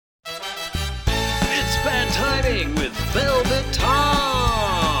Timing with Velvet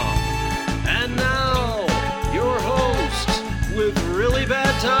Tom. And now, your host with really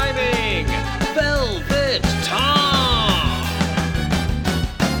bad timing, Velvet Tom.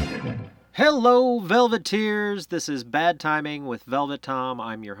 Hello, Velveteers. This is Bad Timing with Velvet Tom.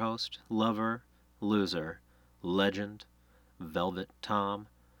 I'm your host, lover, loser, legend, Velvet Tom.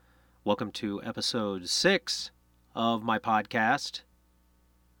 Welcome to episode 6 of my podcast,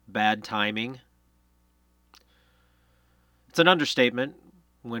 Bad Timing. It's an understatement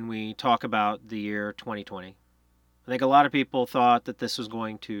when we talk about the year 2020. I think a lot of people thought that this was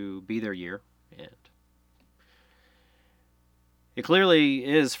going to be their year, and it clearly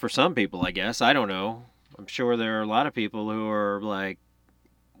is for some people, I guess. I don't know. I'm sure there are a lot of people who are like,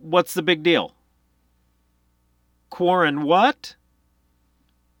 what's the big deal? Quarren what?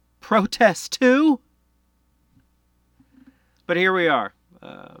 Protest too? But here we are,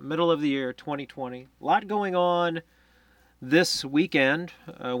 middle of the year 2020. A lot going on this weekend.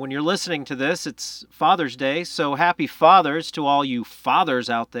 When you're listening to this, it's Father's Day, so happy fathers to all you fathers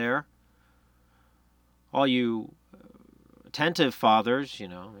out there. All you attentive fathers, you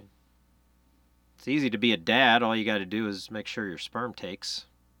know. It's easy to be a dad. All you got to do is make sure your sperm takes.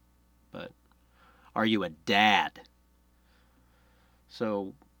 But are you a dad?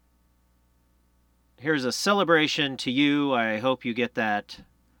 So here's a celebration to you. I hope you get that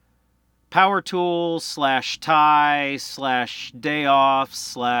power tool / tie / day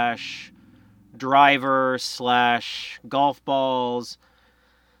off / driver / golf balls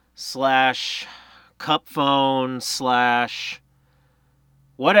 / cup phone /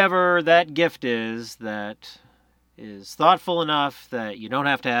 whatever that gift is that is thoughtful enough that you don't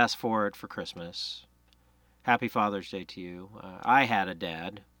have to ask for it for Christmas. Happy Father's Day to you. I had a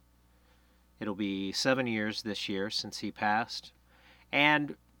dad. It'll be 7 years this year since he passed.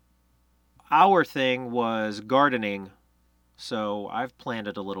 And our thing was gardening. So I've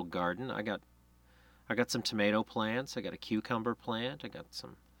planted a little garden. I got some tomato plants. I got a cucumber plant. I got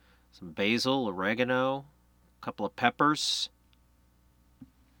some basil, oregano, a couple of peppers.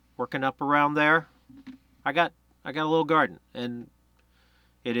 Working up around there. I got a little garden, and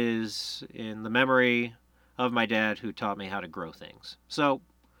it is in the memory of my dad who taught me how to grow things. So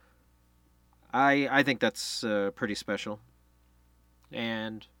I think that's pretty special.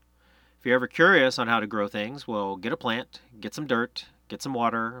 And if you're ever curious on how to grow things, well, get a plant, get some dirt, get some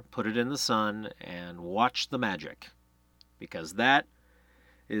water, put it in the sun, and watch the magic. Because that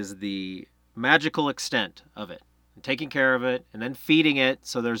is the magical extent of it. And taking care of it, and then feeding it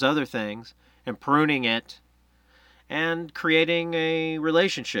so there's other things, and pruning it, and creating a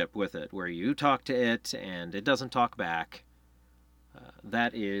relationship with it where you talk to it and it doesn't talk back.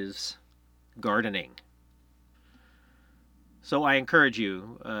 That is gardening. So I encourage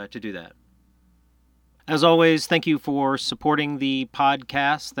you to do that. As always, thank you for supporting the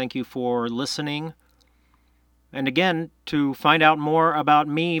podcast. Thank you for listening. And again, to find out more about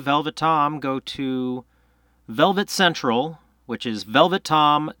me, Velvet Tom, go to Velvet Central, which is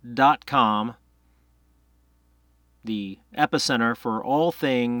velvettom.com, the epicenter for all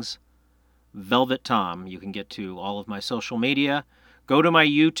things Velvet Tom. You can get to all of my social media. Go to my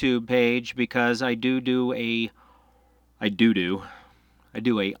YouTube page because I do a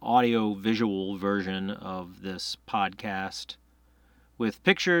audio visual version of this podcast with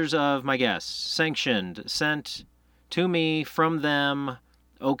pictures of my guests, sanctioned, sent to me from them,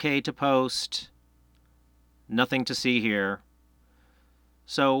 okay to post, nothing to see here.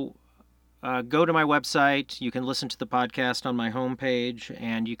 So go to my website. You can listen to the podcast on my homepage,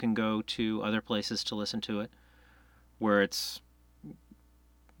 and you can go to other places to listen to it where it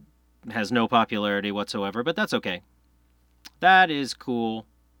has no popularity whatsoever, but that's okay. That is cool.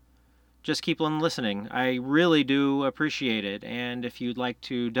 Just keep on listening. I really do appreciate it. And if you'd like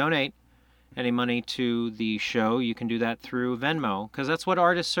to donate any money to the show, you can do that through Venmo, because that's what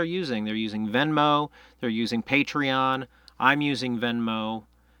artists are using. They're using Venmo. They're using Patreon. I'm using Venmo.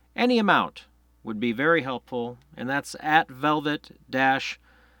 Any amount would be very helpful, and that's at Velvet-Tom.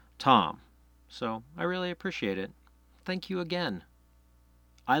 So I really appreciate it. Thank you again.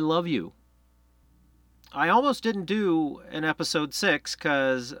 I love you. I almost didn't do an episode 6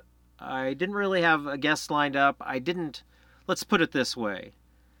 because I didn't really have a guest lined up. Let's put it this way.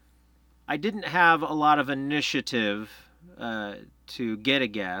 I didn't have a lot of initiative to get a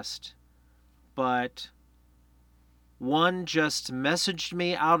guest, but one just messaged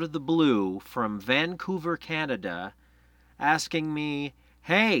me out of the blue from Vancouver, Canada, asking me,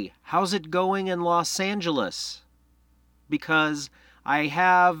 hey, how's it going in Los Angeles? Because I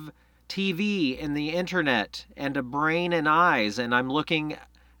have TV and the internet and a brain and eyes, and I'm looking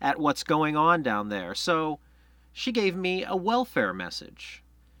at what's going on down there. So she gave me a welfare message.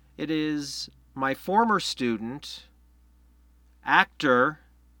 It is my former student, actor,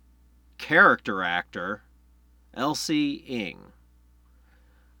 character actor, Elsie Ing.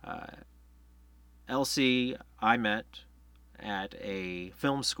 Uh, Elsie, I met at a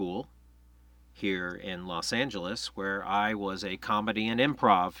film school here in Los Angeles where I was a comedy and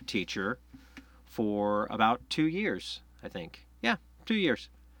improv teacher for about 2 years, I think. Yeah, 2 years.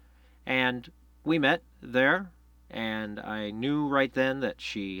 And we met there, and I knew right then that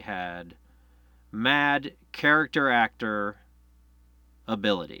she had mad character actor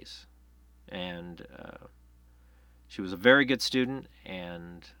abilities. And she was a very good student,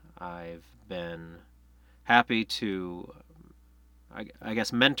 and I've been happy to, I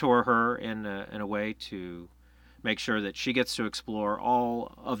guess, mentor her in a way to make sure that she gets to explore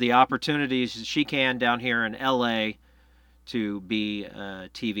all of the opportunities she can down here in LA to be a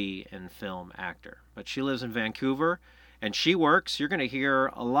TV and film actor. But she lives in Vancouver, and she works. You're going to hear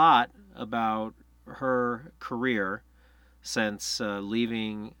a lot about her career since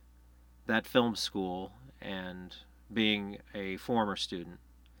leaving that film school and being a former student.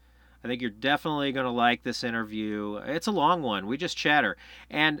 I think you're definitely going to like this interview. It's a long one. We just chatter.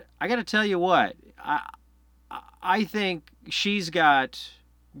 And I got to tell you what, I think she's got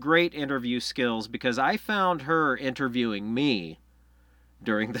great interview skills because I found her interviewing me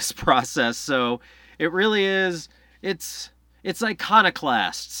during this process. So it really is, it's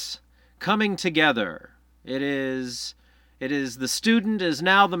iconoclasts coming together. It is the student is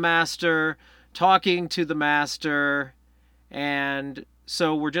now the master talking to the master, and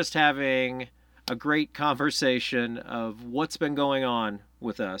so we're just having a great conversation of what's been going on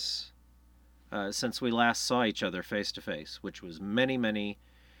with us since we last saw each other face to face, which was many, many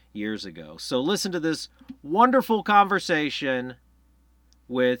years ago. So listen to this wonderful conversation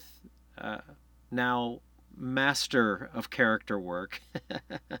with now master of character work.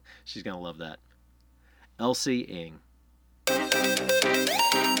 She's going to love that. Elsie Ing.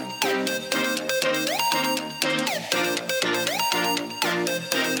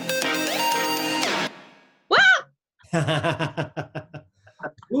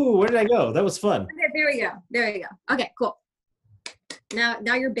 Ooh, where did I go? That was fun. Okay, there we go. Okay, cool.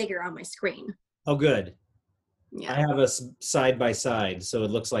 Now you're bigger on my screen. Oh, good. Yeah. I have us side by side, so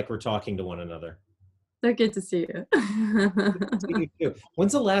it looks like we're talking to one another. So good to see you. See you too.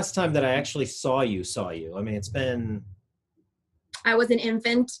 When's the last time that I actually saw you? I mean, it's been... I was an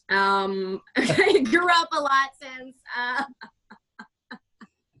infant. I grew up a lot since.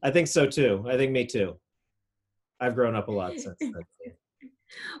 I think so too. I think me too. I've grown up a lot since then.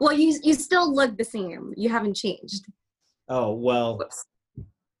 Well, you still look the same. You haven't changed. Oh, well. Whoops.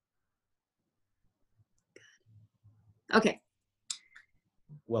 Okay.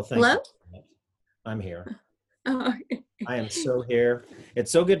 Well, thank Hello? you. I'm here. Oh. I am so here.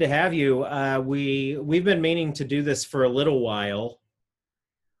 It's so good to have you. We've been meaning to do this for a little while,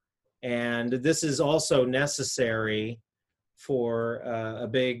 and this is also necessary for a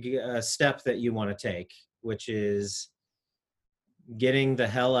big step that you want to take, which is getting the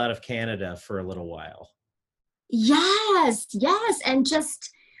hell out of Canada for a little while. Yes, and just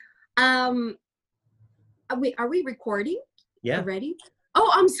are we recording? Yeah. Already?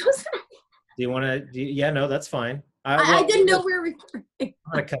 Oh, I'm so sorry. Do you want to? Yeah, no, that's fine. I didn't know we were recording. I'm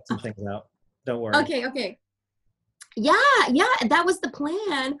gonna cut some things out. Don't worry. Okay. Yeah, that was the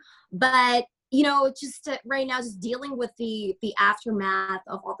plan. But just right now, just dealing with the aftermath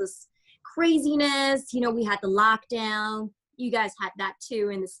of all this craziness. We had the lockdown. You guys had that too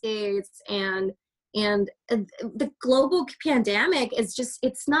in the States, and the global pandemic is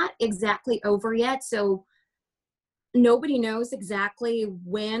it's not exactly over yet. So nobody knows exactly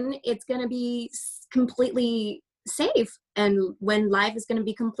when it's going to be completely safe and when life is going to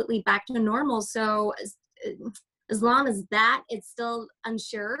be completely back to normal. So as long as that it's still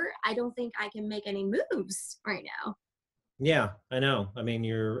unsure, I don't think I can make any moves right now. Yeah, I know. I mean,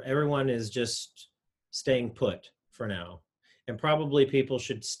 everyone is just staying put for now, and probably people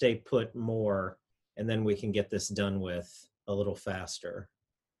should stay put more, and then we can get this done with a little faster.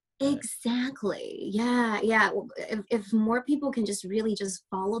 Exactly. Yeah. If more people can just really just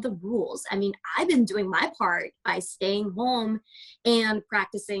follow the rules. I mean, I've been doing my part by staying home and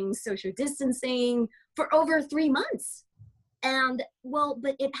practicing social distancing for over 3 months. And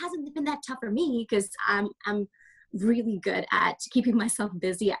but it hasn't been that tough for me because I'm really good at keeping myself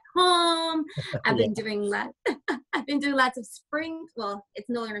busy at home. I've been doing lots of spring. Well, it's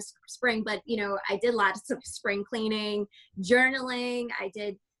no longer spring, but I did lots of spring cleaning, journaling.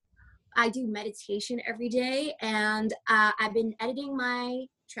 I do meditation every day, and I've been editing my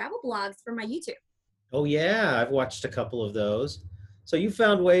travel blogs for my YouTube. Oh yeah, I've watched a couple of those. So you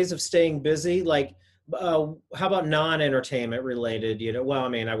found ways of staying busy, like how about non-entertainment related? You know, well, I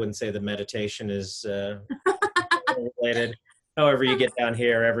mean, I wouldn't say the meditation is related. However, you get down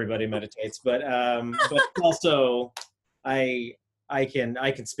here, everybody meditates, but also, I I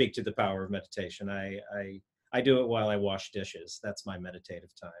can speak to the power of meditation. I do it while I wash dishes. That's my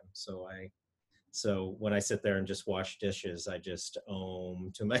meditative time. So when I sit there and just wash dishes, I just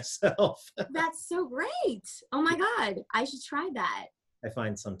to myself. That's so great. Oh my God. I should try that. I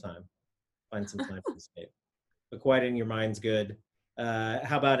find some time to escape. But quieting your mind's good.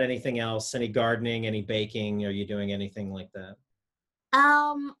 How about anything else? Any gardening, any baking? Are you doing anything like that?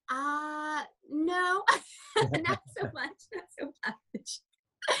 No, not so much, not so much.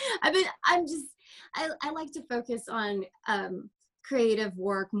 I like to focus on, creative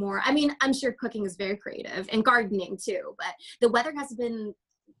work more. I mean, I'm sure cooking is very creative and gardening too, but the weather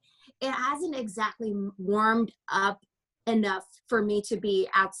it hasn't exactly warmed up enough for me to be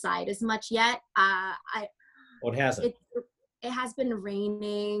outside as much yet. Well, it hasn't. It has been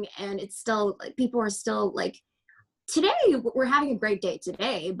raining and it's still like people are still like today we're having a great day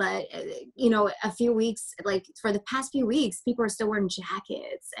today, but a few weeks, like for the past few weeks, people are still wearing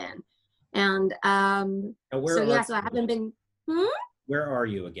jackets and so I haven't been. Where are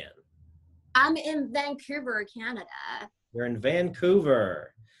you again? I'm in Vancouver, Canada. You're in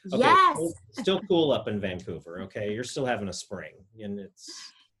Vancouver. Okay, Yes. still cool up in Vancouver. Okay, you're still having a spring, and it's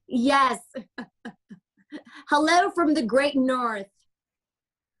Yes. Hello from the great north.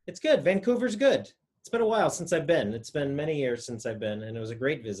 it's good. Vancouver's good. It's been a while since I've been. It's been many years since I've been, and it was a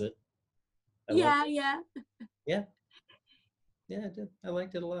great visit. Yeah. Yeah, I did. I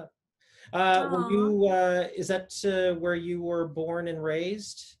liked it a lot. Were Aw. you? Is that where you were born and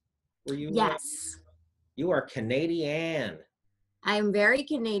raised? Were you? Yes. You are Canadian. I am very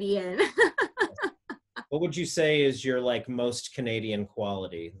Canadian. What would you say is your like most Canadian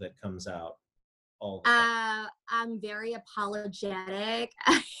quality that comes out all the time? I'm very apologetic.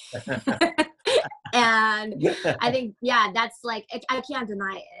 And I think, yeah, that's like, I can't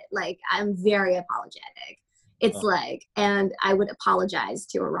deny it. Like, I'm very apologetic. It's Oh. like, and I would apologize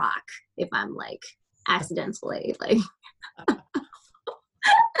to a rock if I'm like accidentally like,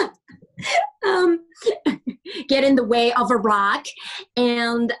 um, get in the way of a rock.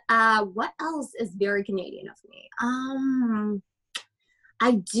 And what else is very Canadian of me?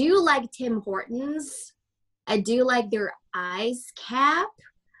 I do like Tim Hortons. I do like their ice cap,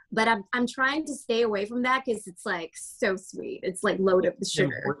 but I'm trying to stay away from that because it's like so sweet. It's like loaded with Tim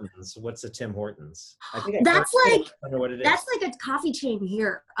sugar. Hortons. What's a Tim Hortons? I think That's I like don't know what it is. that's like a coffee chain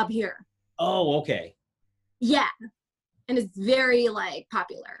up here. Oh, okay. Yeah, and it's very like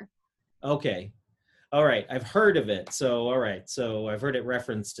popular. Okay. All right. I've heard of it. So, all right. So I've heard it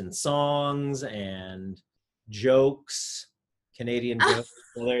referenced in songs and jokes, Canadian jokes.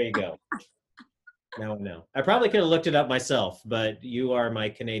 Well, there you go. Now I know. I probably could have looked it up myself, but you are my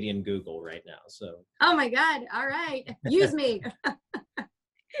Canadian Google right now. So, Oh my God! All right, use me.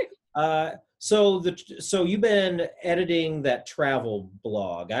 so you've been editing that travel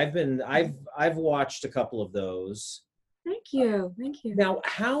blog. I've watched a couple of those. Thank you. Now,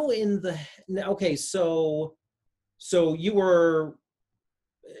 okay, so you were,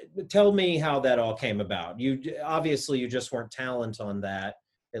 tell me how that all came about. Obviously you just weren't talent on that.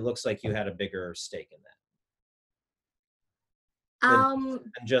 It looks like you had a bigger stake in that Um. than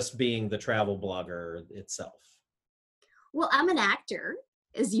just being the travel blogger itself. Well, I'm an actor,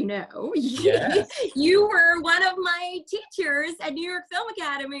 as you know. Yes. You were one of my teachers at New York Film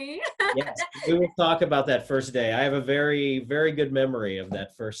Academy. Yes, we will talk about that first day. I have a very, very good memory of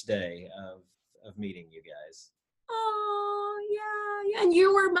that first day of meeting you guys. Oh, yeah. And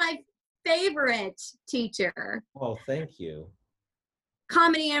you were my favorite teacher. Oh, thank you.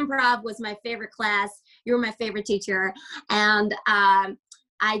 Comedy improv was my favorite class. You were my favorite teacher. And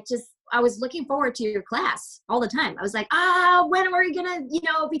I was looking forward to your class all the time. I was like, when are we gonna,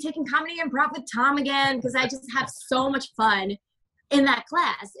 be taking comedy improv with Tom again? Because I just have so much fun in that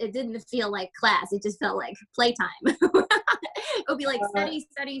class. It didn't feel like class. It just felt like playtime. It would be like studies,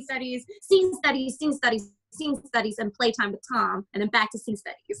 scene studies, and playtime with Tom, and then back to scene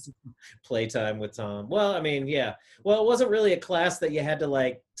studies. Playtime with Tom. Well, I mean, yeah. Well, it wasn't really a class that you had to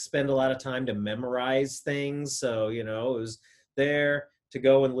like spend a lot of time to memorize things. So, it was there to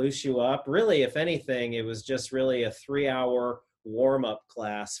go and loose you up. Really, if anything, it was just really a 3-hour warm-up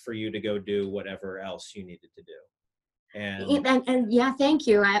class for you to go do whatever else you needed to do. And yeah, thank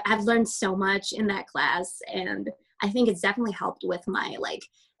you. I've learned so much in that class, and I think it's definitely helped with my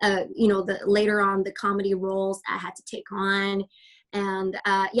later on the comedy roles I had to take on, and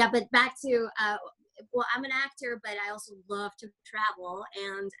but back to well, I'm an actor, but I also love to travel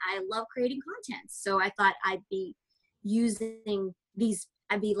and I love creating content. So I thought I'd be using these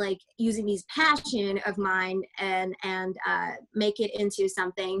passion of mine and make it into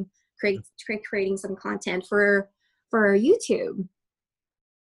something, creating some content for YouTube.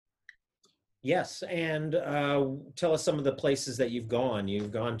 Yes, and tell us some of the places that you've gone.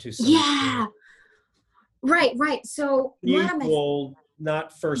 You've gone to some Right. So usual,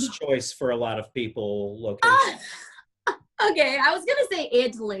 not first choice for a lot of people locations. Okay, I was gonna say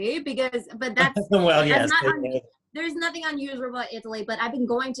Italy but that's well, yes. There's nothing unusual about Italy, but I've been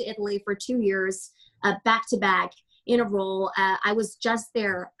going to Italy for 2 years, back to back in a row. I was just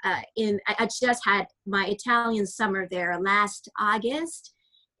there I just had my Italian summer there last August,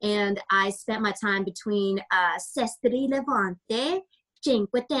 and I spent my time between Sestri Levante,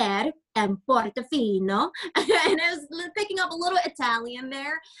 Cinque Terre, and Portofino, and I was picking up a little Italian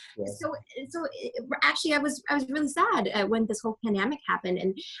there. Yes. So actually, I was really sad when this whole pandemic happened,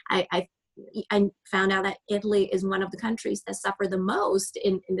 and I found out that Italy is one of the countries that suffer the most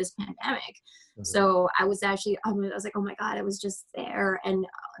in this pandemic. Mm-hmm. So I was like, oh my God, I was just there, and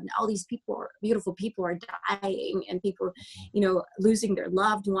all these beautiful people are dying, and people, losing their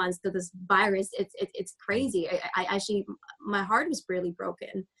loved ones to this virus. It's crazy. I actually, my heart was really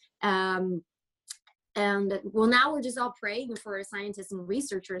broken. And well, now we're just all praying for scientists and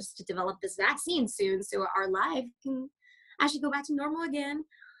researchers to develop this vaccine soon, so our life can actually go back to normal again.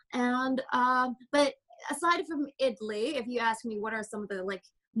 And but aside from Italy, if you ask me what are some of the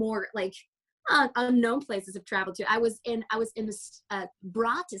more unknown places I've traveled to, I was in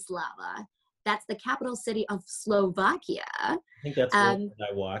Bratislava. That's the capital city of Slovakia. I think that's what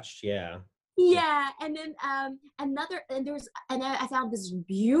I watched. Yeah. Yeah, and then I found this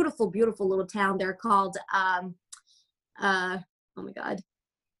beautiful little town there called oh my God,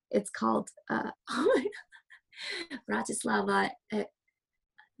 it's called Bratislava.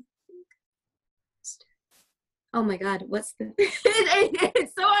 Oh my God, what's the?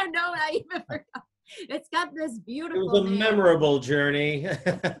 It's so unknown. I even forgot. It's got this beautiful. It was a memorable journey.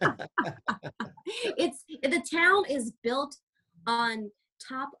 The town is built on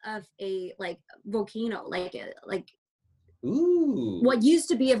top of a volcano, ooh, what used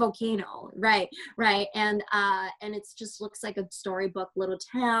to be a volcano, right, and it just looks like a storybook little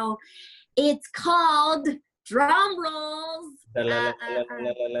town. It's called, drum rolls, Banska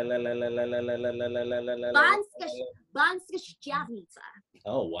Štiavnica.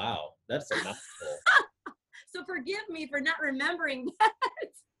 Oh wow, that's a mouthful. So forgive me for not remembering that.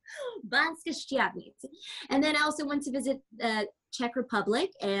 Banska Štiavnica. And then I also went to visit Czech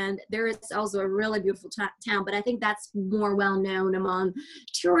Republic, and there is also a really beautiful town, but I think that's more well known among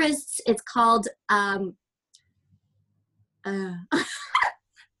tourists. It's called oh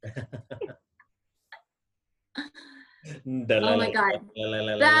my God,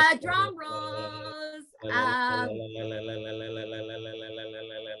 the drum rolls.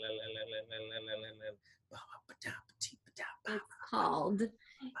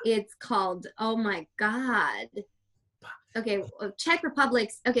 It's called, oh my God. Okay, Czech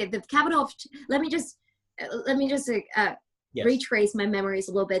Republic's, okay, the capital of, let me just yes, retrace my memories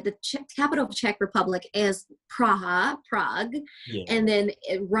a little bit. The capital of Czech Republic is Prague, yeah. And then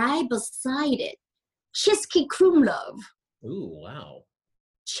right beside it, Český Krumlov. Ooh, wow.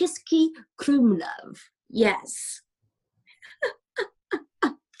 Český Krumlov, yes.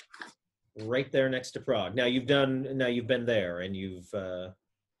 Right there next to Prague. Now you've been there, and you've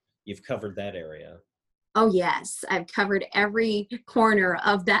covered that area. Oh yes, I've covered every corner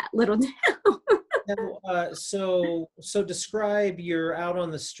of that little town. Now, so describe, you're out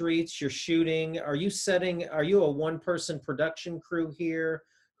on the streets, you're shooting. Are you a one-person production crew here?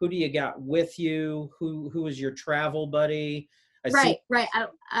 Who do you got with you? Who is your travel buddy? Right.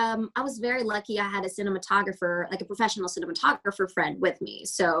 I was very lucky. I had a cinematographer, like a professional cinematographer friend with me.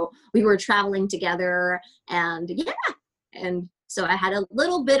 So we were traveling together, and so I had a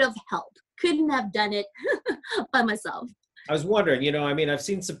little bit of help. Couldn't have done it by myself. I was wondering, I've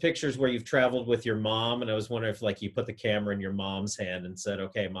seen some pictures where you've traveled with your mom, and I was wondering if you put the camera in your mom's hand and said,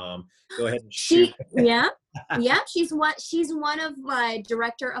 "Okay, Mom, go ahead and shoot." Yeah, she's one of my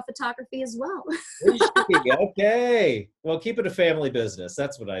director of photography as well. Okay, well, keep it a family business.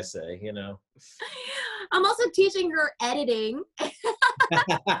 That's what I say. I'm also teaching her editing.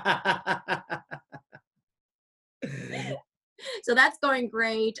 So that's going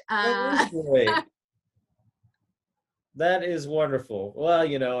great. Great. That is wonderful. Well,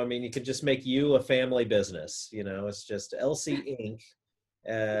 you could just make you a family business. It's just LC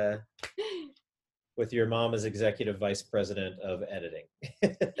Inc. With your mom as executive vice president of editing.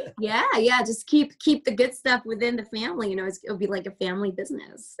 yeah. Just keep the good stuff within the family. You know, it'll be like a family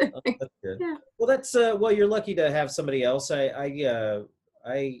business. Oh, that's good. Yeah. Well, that's well, you're lucky to have somebody else. I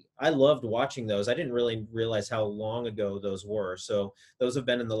loved watching those. I didn't really realize how long ago those were. So those have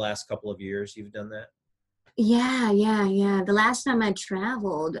been in the last couple of years. You've done that. Yeah. The last time I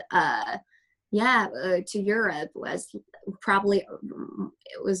traveled, to Europe was probably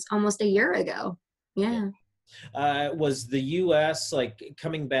it was almost a year ago. Yeah. Was the U.S. like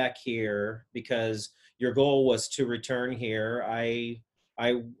coming back here because your goal was to return here? Uh,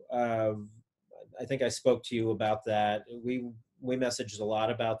 I think I spoke to you about that. We messaged a lot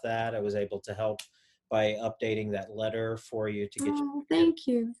about that. I was able to help by updating that letter for you to get you. Thank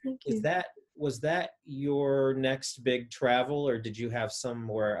you. Was that your next big travel, or did you have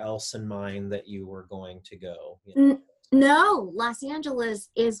somewhere else in mind that you were going to go? No, Los Angeles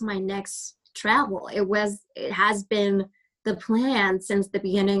is my next travel. It has been the plan since the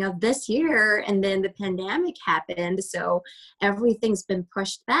beginning of this year, and then the pandemic happened, so everything's been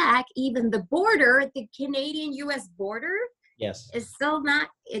pushed back. Even the border, the Canadian-US border, Yes, is still not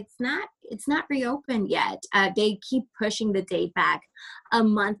reopened yet. They keep pushing the date back a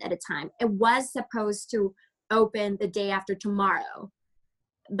month at a time. It was supposed to open the day after tomorrow,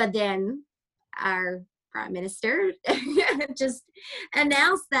 but then our prime minister just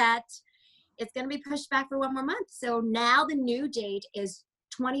announced that it's going to be pushed back for one more month. So now the new date is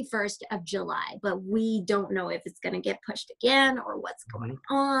 21st of July, but we don't know if it's going to get pushed again or what's going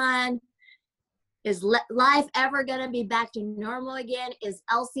on. Is life ever going to be back to normal again? Is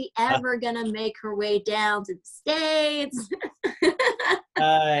Elsie ever going to make her way down to the States?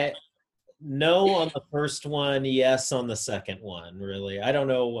 no on the first one, yes on the second one. Really, I don't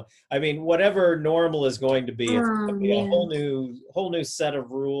know. I mean, whatever normal is going to be, it's going to be a whole new set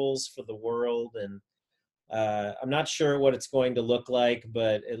of rules for the world, and I'm not sure what it's going to look like,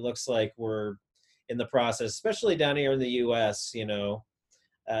 but it looks like we're in the process, especially down here in the U.S. You know,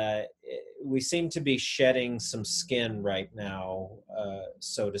 we seem to be shedding some skin right now,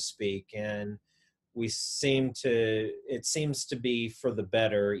 so to speak, and it seems to be for the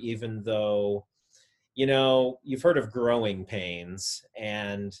better, even though, you know, you've heard of growing pains,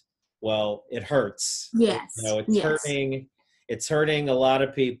 and well, it hurts. Yes. You know, it's hurting a lot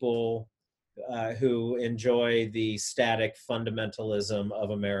of people who enjoy the static fundamentalism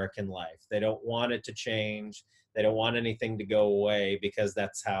of American life. They don't want it to change. They don't want anything to go away, because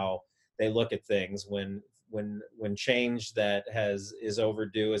that's how they look at things. When change that is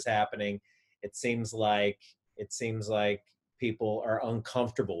overdue is happening, it seems like people are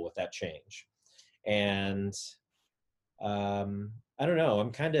uncomfortable with that change. And I don't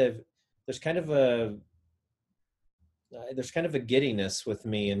know. There's kind of a giddiness with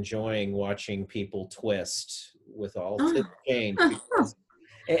me enjoying watching people twist with all this change. Because,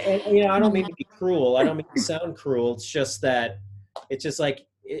 and you know, I don't mean to be cruel. I don't mean to sound cruel. It's just that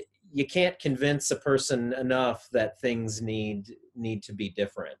you can't convince a person enough that things need to be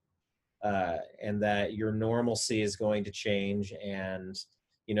different, and that your normalcy is going to change, and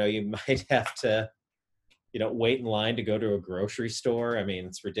you know, you might have to, you know, wait in line to go to a grocery store. I mean,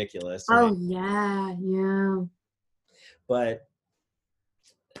 it's ridiculous. Yeah. But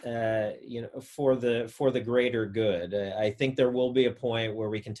you know, for the greater good, I think there will be a point where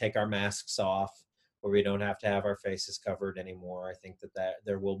we can take our masks off, where we don't have to have our faces covered anymore. I think that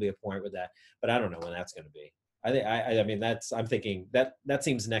there will be a point with that, but I don't know when that's going to be. I mean, I'm thinking that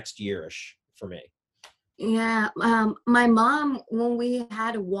seems next year-ish for me. Yeah, my mom, when we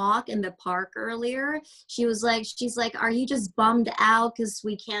had a walk in the park earlier, she's like, are you just bummed out because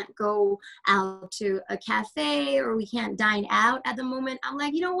we can't go out to a cafe or we can't dine out at the moment? I'm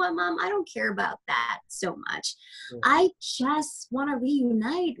like, you know what, Mom, I don't care about that so much. Yeah. I just want to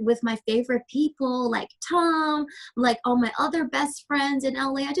reunite with my favorite people, like Tom, like all my other best friends in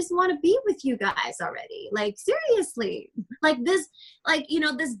LA. I just want to be with you guys already. Like, seriously, like this, like, you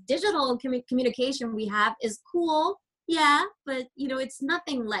know, this digital communication we have is cool, yeah, but you know, it's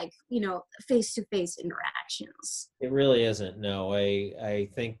nothing like, you know, face-to-face interactions. It really isn't. No, I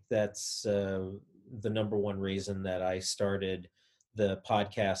think that's the number one reason that I started the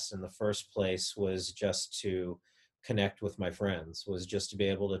podcast in the first place, was just to connect with my friends, was just to be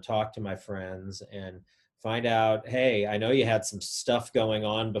able to talk to my friends and find out, hey, I know you had some stuff going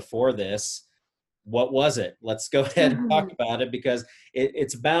on before this. What was it? Let's go ahead and talk about it, because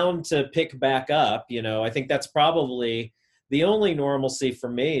it's bound to pick back up. You know, I think that's probably the only normalcy for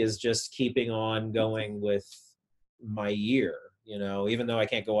me, is just keeping on going with my year. You know, even though I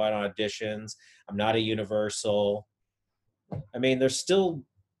can't go out on auditions, I'm not a Universal. I mean, there's still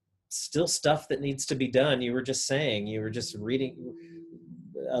stuff that needs to be done. You were just reading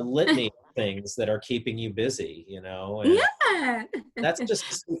a litany of things that are keeping you busy, you know, and Yeah. that's just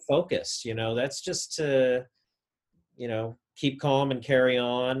to stay focused, you know, that's just to, you know, keep calm and carry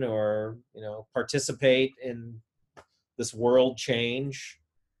on, or, you know, participate in this world change.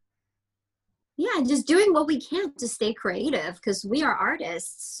 Yeah, just doing what we can to stay creative, because we are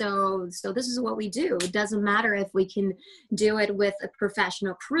artists. So this is what we do. It doesn't matter if we can do it with a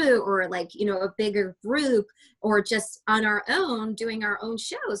professional crew, or like, you know, a bigger group, or just on our own doing our own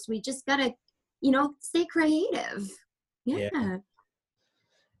shows. We just gotta, you know, stay creative. Yeah. Yeah.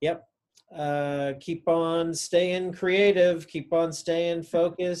 Yep. Keep on staying creative, keep on staying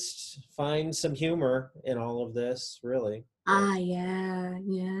focused, find some humor in all of this, really. Yeah.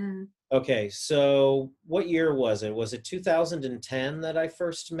 Okay, so what year was it? Was it 2010 that I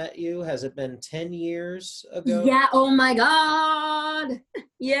first met you? Has it been 10 years ago? Yeah. Oh my God.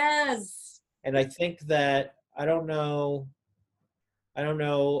 Yes. And I think that, I don't know,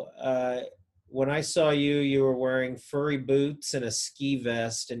 when I saw you, you were wearing furry boots and a ski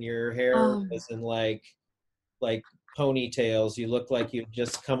vest, and your hair Oh. was in like ponytails. You look like you'd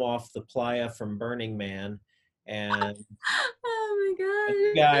just come off the playa from Burning Man. And Oh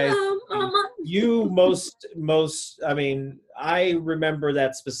you my guys, God. you most, I mean, I remember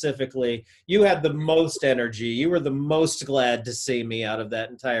that specifically. You had the most energy. You were the most glad to see me out of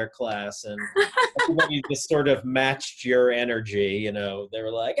that entire class. And everybody just sort of matched your energy, you know. They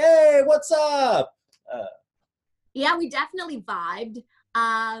were like, hey, what's up? Yeah, we definitely vibed.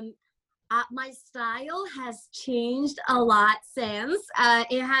 My style has changed a lot since.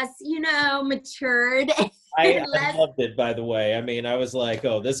 It has, you know, matured. I Less. loved it, by the way. I mean, I was like,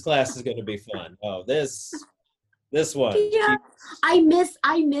 oh, this class is going to be fun. Oh, this one. Yeah, I miss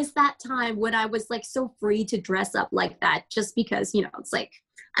that time when I was like so free to dress up like that, just because, you know, it's like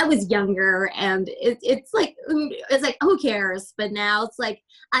I was younger, and it's like who cares? But now it's like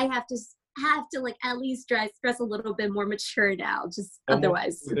I have to like at least dress a little bit more mature now. Just No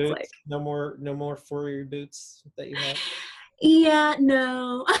otherwise, more it's boots? like No more furry boots that you have. yeah,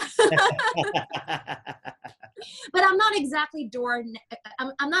 no. But I'm not exactly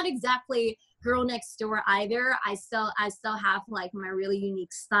I'm not exactly girl next door either. I still have like my really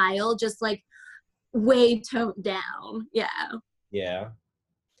unique style, just like way toned down. Yeah. Yeah.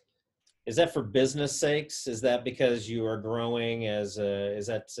 Is that for business sakes? Is that because you are growing as a, is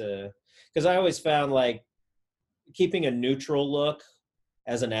that, because I always found like keeping a neutral look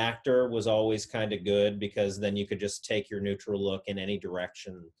as an actor was always kind of good, because then you could just take your neutral look in any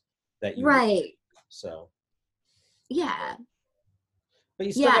direction that you Right. want. So. Yeah. But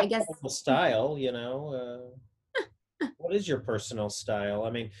you still Yeah, got I guess. personal style, you know. What is your personal style? I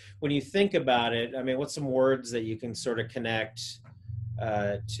mean, when you think about it, I mean, what's some words that you can sort of connect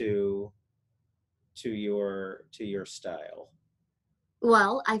to your style?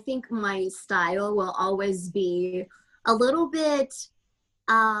 Well, I think my style will always be a little bit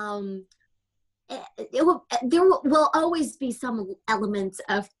there will always be some elements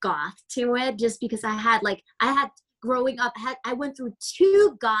of goth to it, just because I had growing up, I went through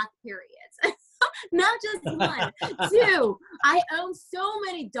 2 goth periods. Not just one, 2. I own so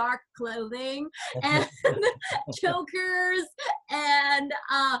many dark clothing and chokers and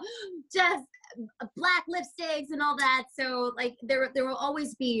just black lipsticks and all that. So like there will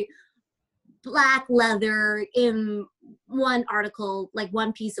always be black leather in one article, like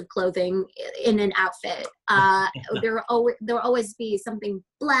one piece of clothing in an outfit. There will always be something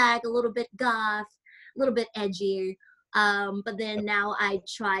black, a little bit goth, a little bit edgy. But then now I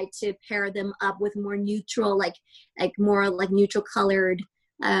try to pair them up with more neutral, like more like neutral colored,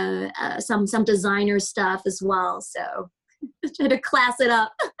 some designer stuff as well. So try to class it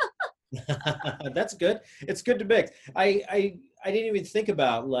up. That's good. It's good to mix. I didn't even think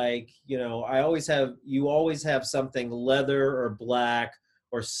about, like, you know, you always have something leather or black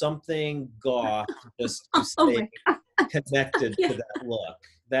or something goth just to stay connected to that look.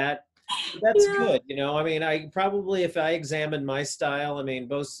 That's good. You know, I mean, I probably, if I examined my style, I mean,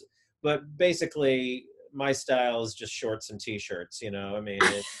 but basically my style is just shorts and t-shirts, you know, I mean,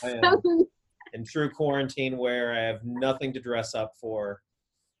 I am in true quarantine wear. I have nothing to dress up for.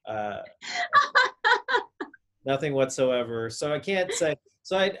 Nothing whatsoever. So I can't say.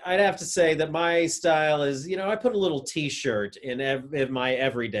 So I'd have to say that my style is, you know, I put a little T-shirt in my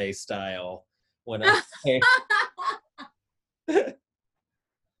everyday style when I. I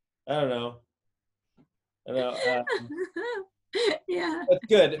don't know. Yeah. But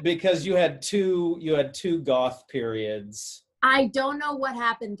good, because you had two goth periods. I don't know what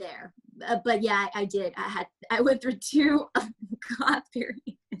happened there, but yeah, I did. I went through 2 goth periods.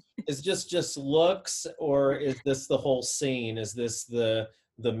 Is just looks, or is this the whole scene? Is this the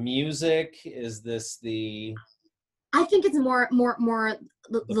the music? Is this the I think it's more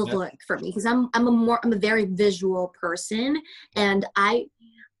the look for me, because I'm a very visual person, and I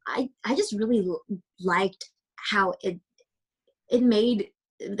just really liked how it made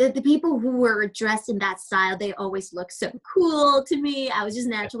the people who were dressed in that style, they always looked so cool to me. I was just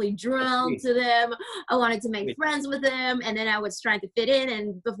naturally drawn to them. I wanted to make friends with them, and then I was trying to fit in,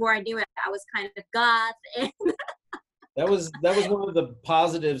 and before I knew it, I was kind of goth. And that was one of the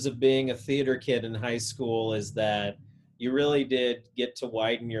positives of being a theater kid in high school, is that you really did get to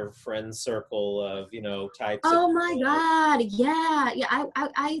widen your friend circle of, types. Oh my God. Yeah.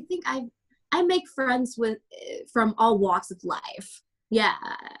 I think I make friends with from all walks of life. Yeah.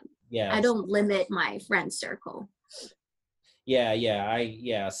 Yeah. I don't limit my friend circle.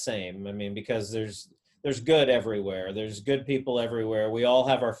 Yeah. Same. I mean, because there's good everywhere. There's good people everywhere. We all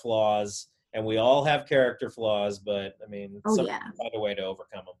have our flaws, and we all have character flaws, but I mean, find a way to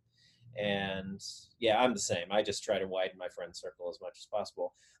overcome them. And yeah, I'm the same. I just try to widen my friend circle as much as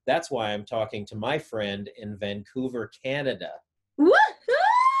possible. That's why I'm talking to my friend in Vancouver, Canada.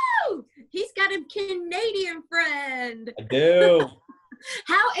 Woohoo! He's got a Canadian friend. I do.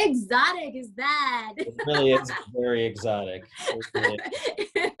 How exotic is that? It really is very exotic. Really.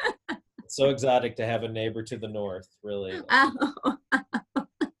 It's so exotic to have a neighbor to the north, really. Oh.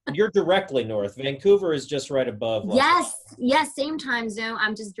 You're directly north. Vancouver is just right above. Yes, same time zone.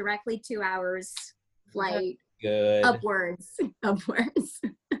 I'm just directly 2 hours flight. Good. Upwards.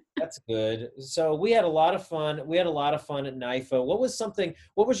 That's good. So we had a lot of fun. We had a lot of fun at NYFA. What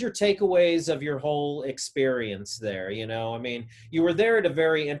was your takeaways of your whole experience there? I mean, you were there at a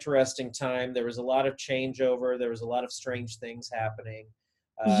very interesting time. There was a lot of changeover. There was a lot of strange things happening.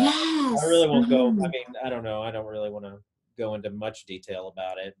 Yes. I really won't go. I mean, I don't know. I don't really want to go into much detail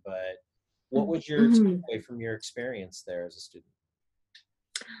about it, but what was your takeaway from your experience there as a student?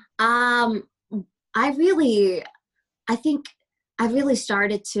 I think I really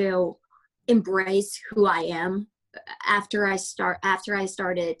started to embrace who I am after I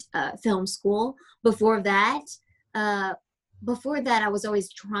started film school. Before that, I was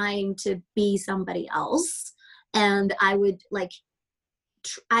always trying to be somebody else, and I would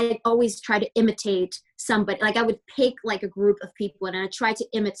I always try to imitate somebody. Like I would pick like a group of people and I try to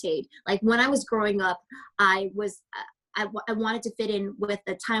imitate. Like when I was growing up, I wanted to fit in with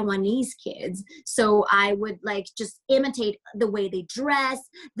the Taiwanese kids. So I would just imitate the way they dress,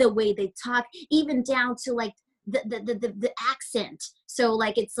 the way they talk, even down to the accent. So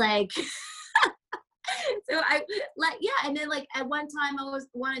it's so I and then at one time I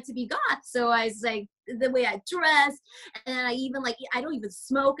wanted to be goth, so I was the way I dress, and I even I don't even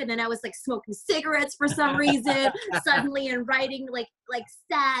smoke, and then I was smoking cigarettes for some reason suddenly, and writing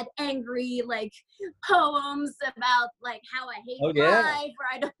sad, angry poems about how I hate life, or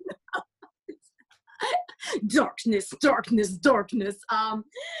I don't know. darkness. So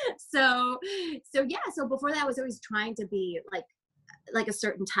before that I was always trying to be like a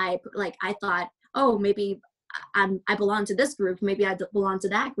certain type. I thought, oh, maybe I belong to this group, maybe I belong to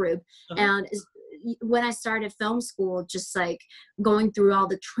that group. And when I started film school, just going through all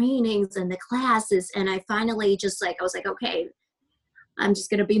the trainings and the classes, and I finally just I was okay, I'm just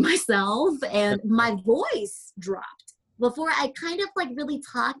gonna be myself, and my voice dropped. Before I kind of really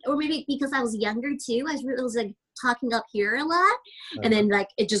talked, or maybe because I was younger too, I was talking up here a lot, and then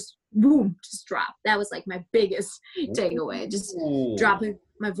it just boom, just dropped. That was my biggest takeaway, just dropping.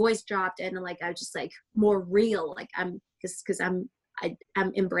 My voice dropped, and I was just more real, I'm because I'm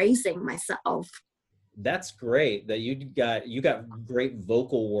embracing myself. That's great that you got great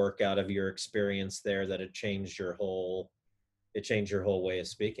vocal work out of your experience there, that it changed your whole way of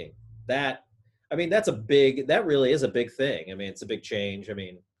speaking. That really is a big thing. I mean, it's a big change. I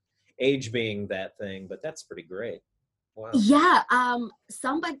mean, age being that thing, but that's pretty great. Wow. Yeah,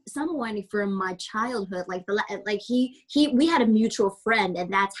 someone from my childhood, we had a mutual friend,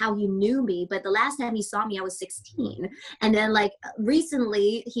 and that's how he knew me. But the last time he saw me, I was 16, and then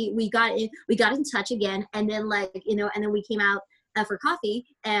recently we got in touch again, and then and then we came out for coffee,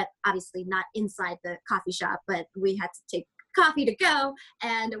 and obviously not inside the coffee shop, but we had to take coffee to go,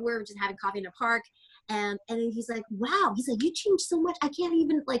 and we were just having coffee in a park, and then he's like, wow, he's like, you changed so much, I can't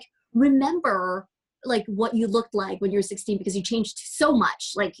even remember what you looked like when you were 16, because you changed so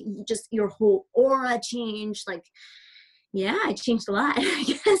much, just your whole aura changed. I changed a lot, I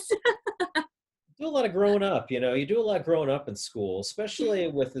guess. Do a lot of growing up, you do a lot growing up in school, especially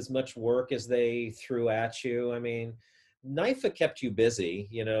with as much work as they threw at you. I mean, NYFA kept you busy,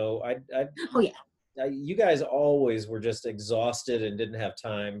 Oh yeah. you guys always were just exhausted and didn't have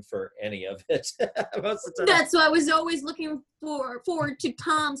time for any of it most of the time. That's why I was always looking forward to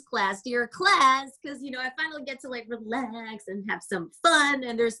Tom's class, dear class, because I finally get to like relax and have some fun,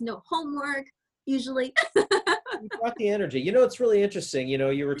 and there's no homework usually. You brought the energy. It's really interesting.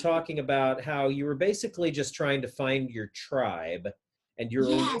 You were talking about how you were basically just trying to find your tribe, and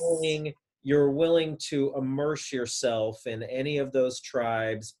you're willing to immerse yourself in any of those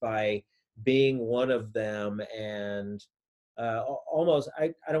tribes by being one of them, and almost,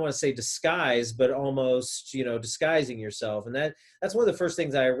 I don't want to say disguise, but almost, disguising yourself. And that's one of the first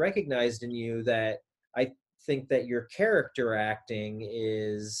things I recognized in you, that I think that your character acting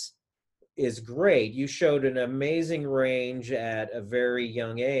is great. You showed an amazing range at a very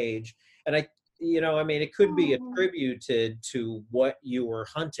young age. And it could be attributed to what you were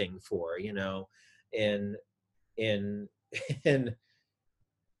hunting for,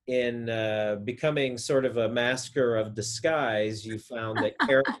 in becoming sort of a master of disguise. You found that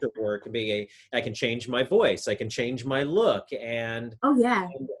character work being I can change my voice, I can change my look, and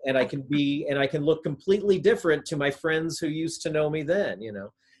and I can look completely different to my friends who used to know me then.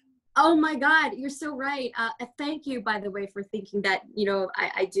 Oh my God, you're so right. Thank you, by the way, for thinking that,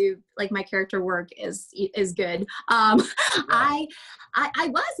 I do, like, my character work is good. I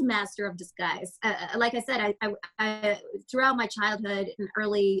was a master of disguise. Like I said, I throughout my childhood and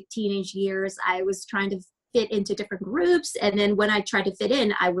early teenage years, I was trying to fit into different groups. And then when I tried to fit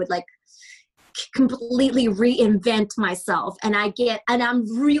in, I would like completely reinvent myself, and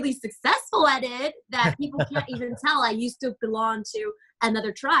I'm really successful at it, that people can't even tell I used to belong to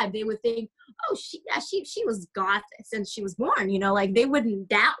another tribe. They would think, oh, she was goth since she was born, like they wouldn't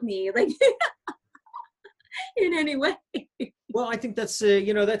doubt me like in any way. Well, I think that's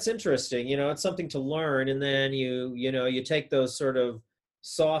that's interesting. It's something to learn, and then you take those sort of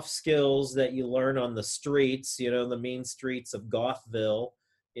soft skills that you learn on the streets, the mean streets of Gothville,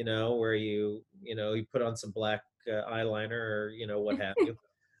 where you put on some black eyeliner, or what have you.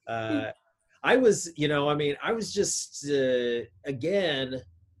 I was just again,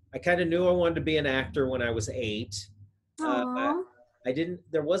 I kind of knew I wanted to be an actor when I was 8.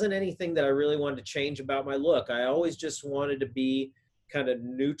 There wasn't anything that I really wanted to change about my look. I always just wanted to be kind of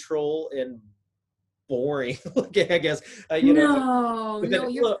neutral and boring, I guess. With a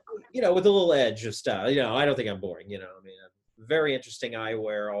little edge of style. I don't think I'm boring. Very interesting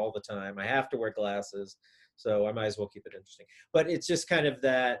eyewear all the time. I have to wear glasses, so I might as well keep it interesting. But it's just kind of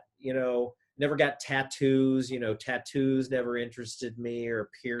that, never got tattoos. Tattoos never interested me,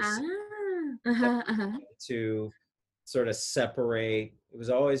 or piercing. To sort of separate. It was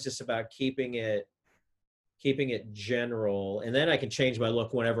always just about keeping it general, and then I can change my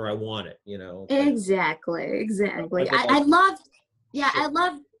look whenever I want it. Exactly. I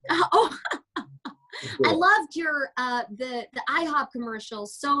loved your the IHOP commercial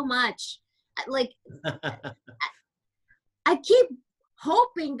so much. Like, I keep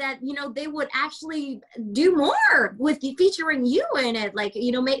hoping that they would actually do more with featuring you in it. Like,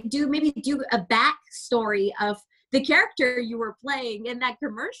 maybe do a backstory of the character you were playing in that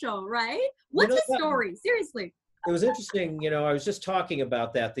commercial, right? What's the story? Seriously. It was interesting. I was just talking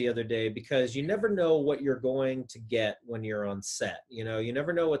about that the other day, because you never know what you're going to get when you're on set. You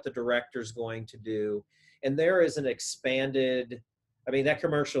never know what the director's going to do. And there is an expanded, that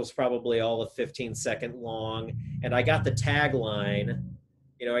commercial is probably all of 15-second long. And I got the tagline,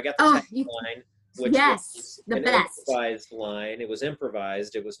 tagline, which was the best improvised line. It was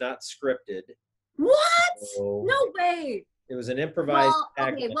improvised. It was not scripted. What? So, no way. It was an improvised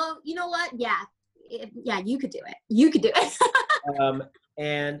tagline. Okay, well, you know what? Yeah, you could do it. You could do it.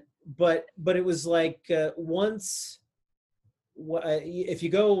 But it was like if you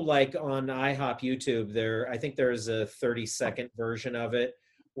go like on IHOP YouTube, I think there's a 30-second version of it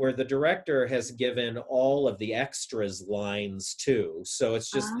where the director has given all of the extras lines too. So it's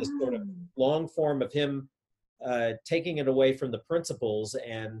just this sort of long form of him taking it away from the principals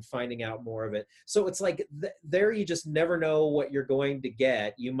and finding out more of it. So it's like there you just never know what you're going to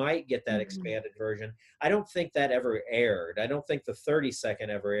get. You might get that expanded version. I don't think that ever aired. I don't think the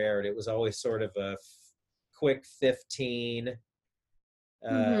 30-second ever aired. It was always sort of a quick 15.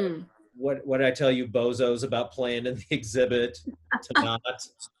 What did I tell you, bozos, about playing in the exhibit to not?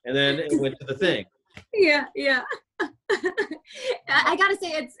 And then it went to the thing. Yeah. I gotta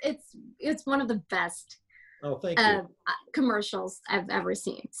say, it's one of the best Oh, thank you. Commercials I've ever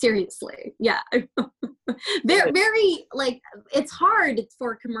seen. Seriously. Yeah. They're very, like, it's hard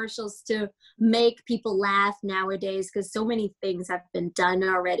for commercials to make people laugh nowadays because so many things have been done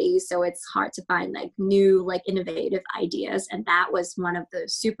already. So it's hard to find like new, like innovative ideas. And that was one of the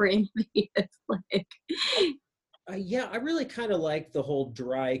super innovative, like, Yeah, I really kind of like the whole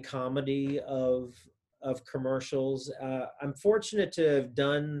dry comedy of commercials. I'm fortunate to have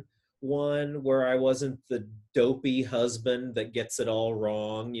done one where I wasn't the dopey husband that gets it all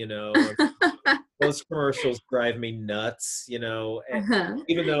wrong, you know. Those commercials drive me nuts, you know. uh-huh.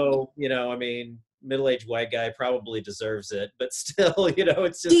 Even though, you know, I mean, middle-aged white guy probably deserves it, but still, you know,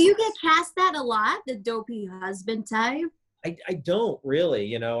 it's Do just you get cast that a lot? The dopey husband type? I don't really,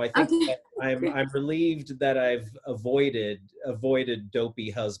 you know. I think Okay. that I'm relieved that I've avoided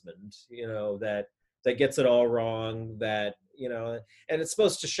dopey husband, you know, that gets it all wrong, that, you know, and it's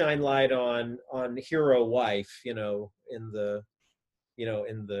supposed to shine light on hero wife, you know, in the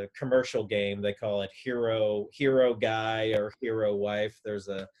commercial game they call it hero guy or hero wife. There's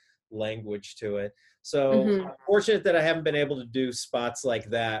a language to it. So Mm-hmm. I'm fortunate that I haven't been able to do spots like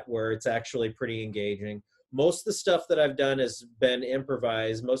that where it's actually pretty engaging. Most of the stuff that I've done has been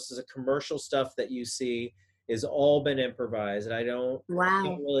improvised. Most of the commercial stuff that you see is all been improvised. And I can't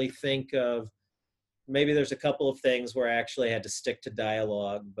Wow. really think of, maybe there's a couple of things where I actually had to stick to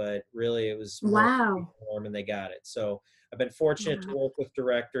dialogue, but really it was more Wow. form and they got it. So I've been fortunate to Wow. work with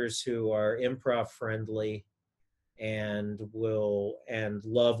directors who are improv friendly and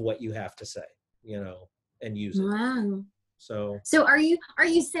love what you have to say, you know, and use it. Wow. So So are you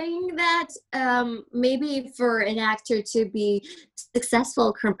saying that maybe for an actor to be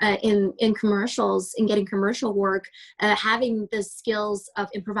successful in commercials and getting commercial work, having the skills of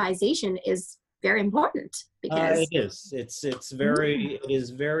improvisation is very important it because is. Mm, It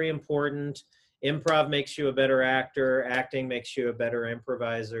is very important. Improv makes you a better actor. Acting makes you a better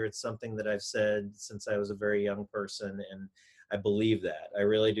improviser. It's something that I've said since I was a very young person, and I believe that. I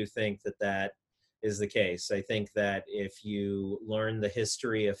really do think that that is the case. I think that if you learn the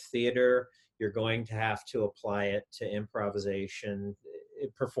history of theater, you're going to have to apply it to improvisation,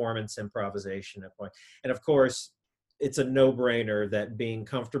 performance improvisation at point. And of course, it's a no-brainer that being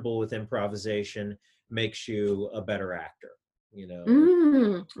comfortable with improvisation makes you a better actor. You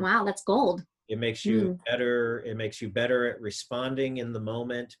know, wow, that's gold. it makes you Mm, better. It makes you better at responding in the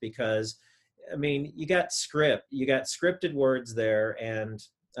moment because, I mean, you got scripted words there, and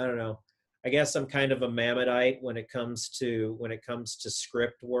I don't know. I guess I'm kind of a Mametite when it comes to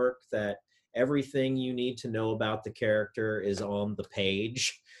script work. That everything you need to know about the character is on the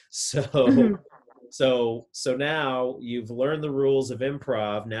page. So mhm. so now you've learned the rules of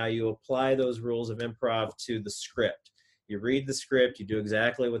improv. Now you apply those rules of improv to the script. You read the script, you do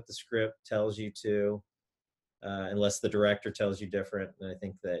exactly what the script tells you to, unless the director tells you different. And I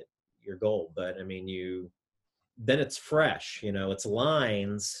think that you're gold. But I mean, then it's fresh. You know, it's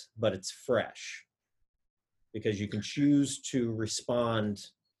lines, but it's fresh because you can choose to respond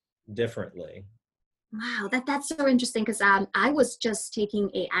differently. Wow, that's so interesting because I was just taking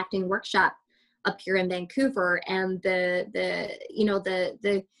a acting workshop up here in Vancouver, and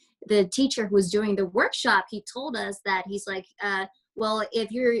the teacher who was doing the workshop, he told us that he's like, well, if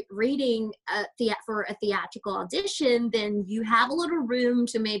you're reading for a theatrical audition, then you have a little room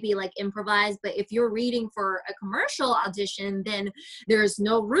to maybe like improvise. But if you're reading for a commercial audition, then there's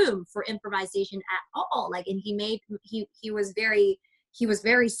no room for improvisation at all. Like, and he was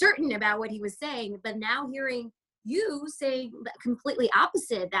very certain about what he was saying. But now hearing you saying that completely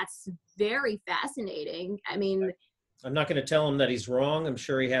opposite, that's very fascinating. I mean, I'm not going to tell him that he's wrong. I'm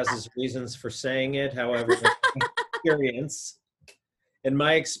sure he has his reasons for saying it. However, experience in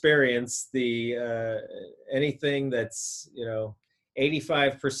my experience, the anything that's, you know,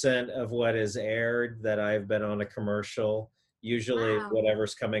 85% of what is aired that I've been on a commercial, usually wow,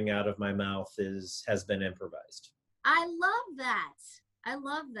 whatever's coming out of my mouth has been improvised. I love that. I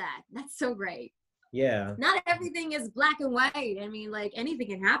love that. That's so great. Yeah. Not everything is black and white. I mean, like anything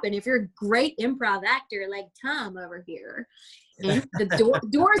can happen. If you're a great improv actor like Tom over here, and the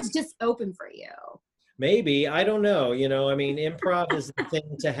doors just open for you. Maybe, I don't know, you know, I mean, improv is the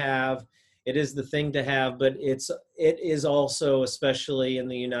thing to have. It is the thing to have, but it is also, especially in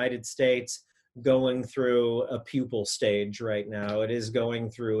the United States, going through a pupil stage right now. It is going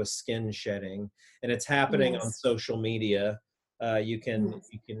through a skin shedding, and it's happening on Yes. social media. Yes. You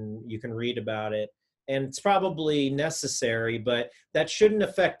can read about it, and it's probably necessary, but that shouldn't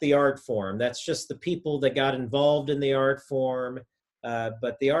affect the art form. That's just the people that got involved in the art form,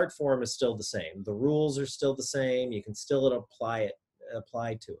 but the art form is still the same. The rules are still the same. You can still apply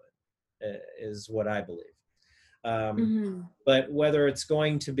to it, is what I believe. Mhm. But whether it's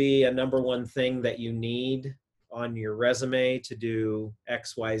going to be a number one thing that you need on your resume to do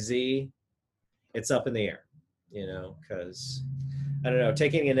XYZ, it's up in the air, because I don't know,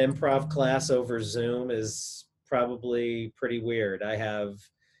 taking an improv class over Zoom is probably pretty weird. I have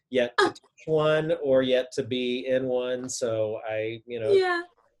yet to teach one or yet to be in one, so Yeah.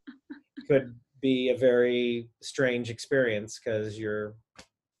 could be a very strange experience because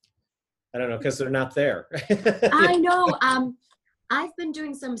I don't know, because they're not there. I know. I've been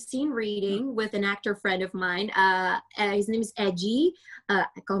doing some scene reading with an actor friend of mine. His name is Edgy. I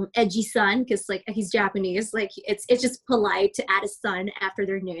call him Edgy Sun because like he's Japanese. Like it's just polite to add a son after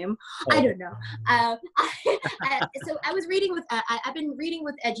their name. I don't know. So I was reading with. I've been reading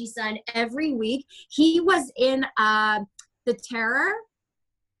with Edgy Sun every week. He was in The Terror,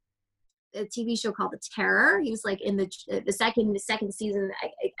 a TV show called The Terror. He was like in the second season.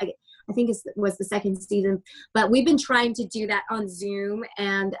 I think it was the second season, but we've been trying to do that on Zoom,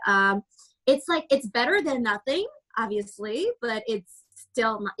 and it's better than nothing, obviously, but it's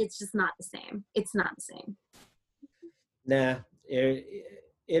just not the same. It's not the same. Nah, it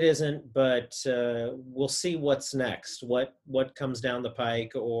isn't, but we'll see what's next. What comes down the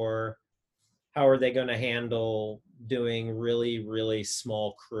pike, or how are they going to handle doing really, really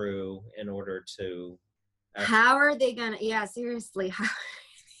small crew in order to How are they gonna? Yeah, seriously.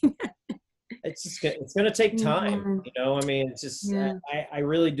 it's going to take time. I mean, it's just Yeah. I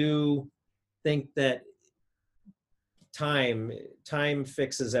really do think that time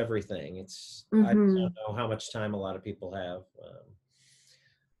fixes everything. I don't know how much time a lot of people have,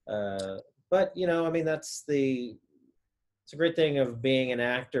 but I mean, it's a great thing of being an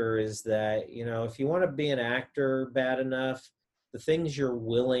actor is that if you want to be an actor bad enough, the things you're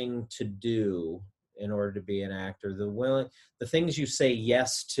willing to do in order to be an actor, the things you say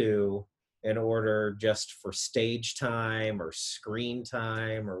yes to in order just for stage time or screen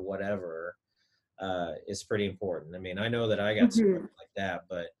time or whatever, is pretty important. I mean, I know that I got something like that,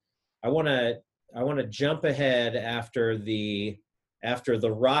 but I want to jump ahead after the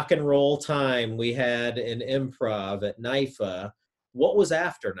rock and roll time we had in improv at NYFA. What was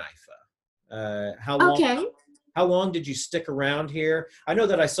after NYFA? How long did you stick around here? I know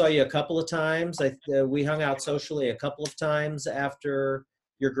that I saw you a couple of times. We hung out socially a couple of times after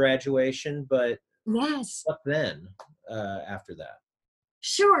your graduation, but Yes. what then after that?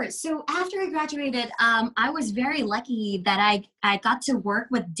 Sure. So after I graduated, I was very lucky that I got to work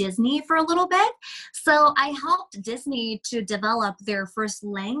with Disney for a little bit. So I helped Disney to develop their first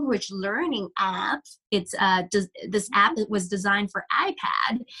language learning app. It's this app that was designed for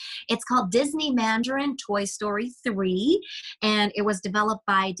iPad. It's called Disney Mandarin Toy Story 3, and it was developed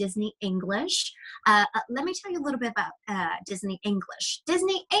by Disney English. Let me tell you a little bit about Disney English.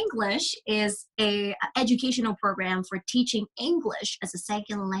 Disney English is a educational program for teaching English as a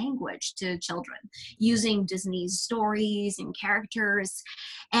second language to children using Disney's stories and characters.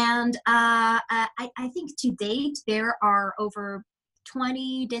 And I think to date there are over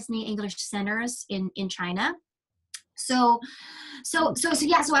 20 Disney English centers in China. So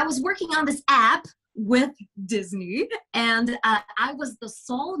I was working on this app with Disney, and I was the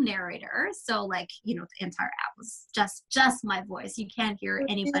sole narrator. So the entire app was just my voice. You can't hear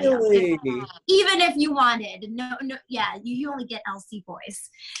anybody else, even if you wanted. No, yeah, you only get LC voice.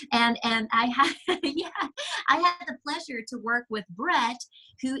 And I had I had the pleasure to work with Brett,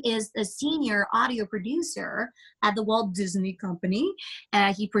 who is a senior audio producer at the Walt Disney Company.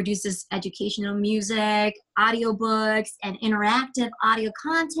 He produces educational music, audiobooks, and interactive audio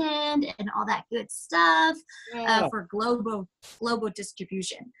content and all that good stuff for global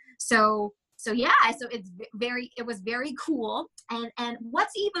distribution. So it was very cool. And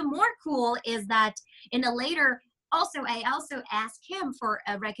what's even more cool is that in a later I also asked him for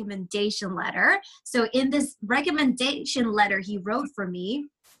a recommendation letter. So in this recommendation letter he wrote for me,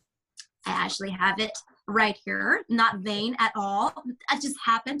 I actually have it right here, not vain at all. I just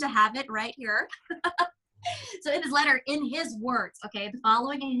happen to have it right here. So in his letter, in his words, okay, the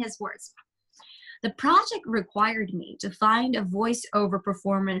following in his words: the project required me to find a voiceover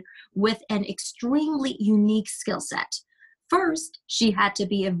performer with an extremely unique skill set. First, she had to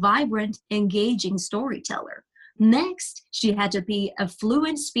be a vibrant, engaging storyteller. Next, she had to be a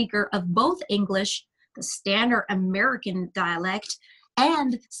fluent speaker of both English, the standard American dialect,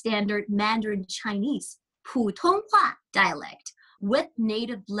 and standard Mandarin Chinese, 普通话 dialect, with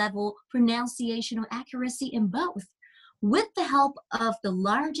native level pronunciational accuracy in both. With the help of the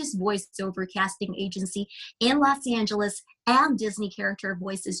largest voiceover casting agency in Los Angeles and Disney Character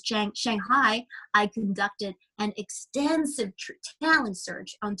Voices Shanghai, I conducted an extensive talent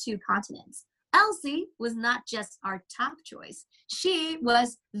search on 2 continents. Elsie was not just our top choice. She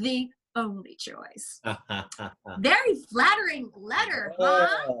was the only choice. Very flattering letter, huh?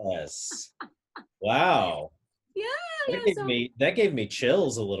 Yes. Wow. Yeah, That gave me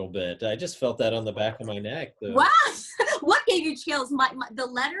chills a little bit. I just felt that on the back of my neck. Wow. What gave you chills? The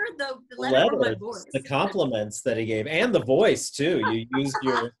letter, the letter, or my voice? The compliments that he gave, and the voice too. You used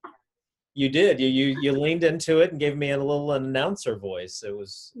you leaned into it and gave me a little announcer voice. It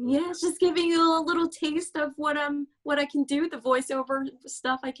was just giving you a little taste of what I can do, the voiceover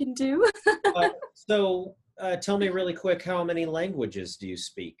stuff I can do. So tell me really quick, how many languages do you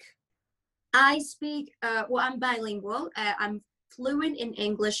speak? I speak, I'm bilingual. I'm fluent in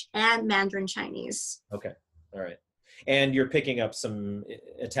English and Mandarin Chinese. Okay. All right. And you're picking up some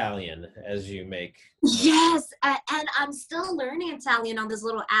Italian as you make. Yes. And I'm still learning Italian on this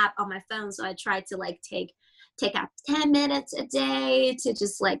little app on my phone. So I try to like take out 10 minutes a day to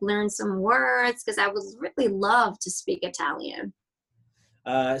just like learn some words, because I would really love to speak Italian.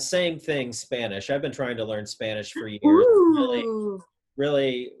 Same thing, Spanish. I've been trying to learn Spanish for years. Ooh.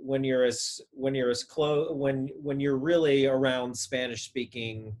 Really, when you're really around Spanish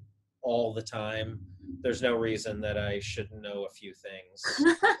speaking all the time, there's no reason that I shouldn't know a few things,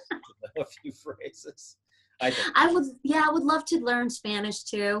 a few phrases. I would love to learn Spanish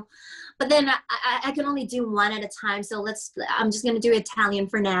too, but then I can only do one at a time. So I'm just going to do Italian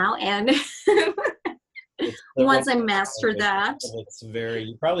for now, and once I master that,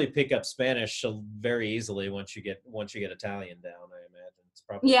 you probably pick up Spanish very easily once you get Italian down. I imagine it's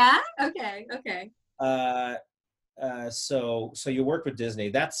probably okay. So you work with Disney.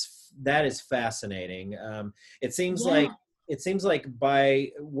 That is fascinating. It seems like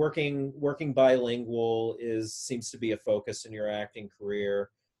by working bilingual seems to be a focus in your acting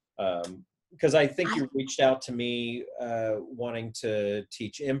career. Because I think you reached out to me wanting to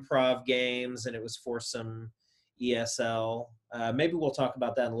teach improv games, and it was for some ESL. Maybe we'll talk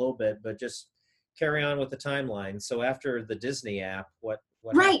about that in a little bit, but just carry on with the timeline. So after the Disney app, what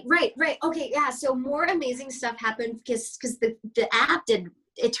Right. Okay, yeah. So more amazing stuff happened because the app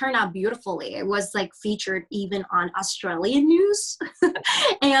it turned out beautifully. It was like featured even on Australian news.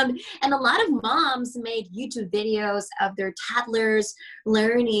 and a lot of moms made YouTube videos of their toddlers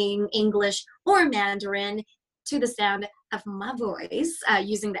learning English or Mandarin to the sound of my voice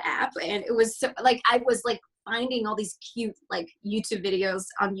using the app. And it was so, like, I was like finding all these cute like YouTube videos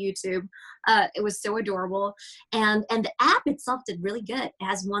on YouTube. It was so adorable. And the app itself did really good. It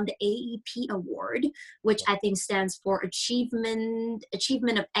has won the AEP award, which I think stands for Achievement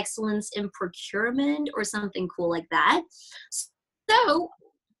of Excellence in Procurement or something cool like that. So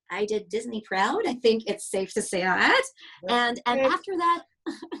I did Disney proud. I think it's safe to say that. And after that,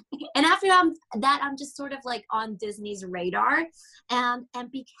 I'm just sort of like on Disney's radar. And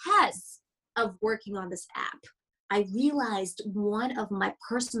because of working on this app, I realized one of my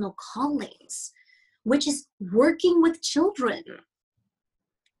personal callings, which is working with children.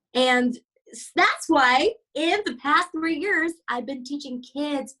 And that's why in the past 3 years, I've been teaching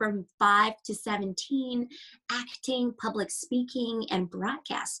kids from 5 to 17 acting, public speaking, and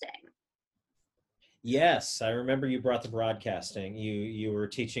broadcasting. Yes, I remember you brought the broadcasting. You were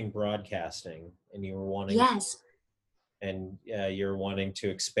teaching broadcasting, and you were wanting you're wanting to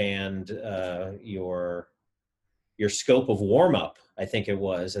expand your scope of warm-up. I think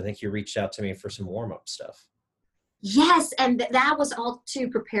you reached out to me for some warm-up stuff. Yes, and that was all to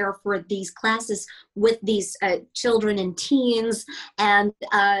prepare for these classes with these children and teens. And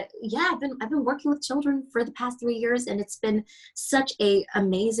I've been working with children for the past 3 years, and it's been such a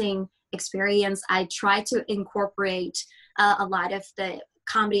amazing experience. I try to incorporate a lot of the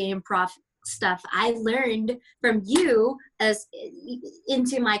comedy and improv stuff I learned from you as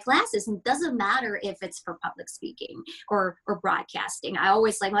into my classes. And it doesn't matter if it's for public speaking or broadcasting. I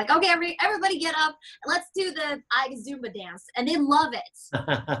always like okay, everybody get up, let's do the Zumba dance, and they love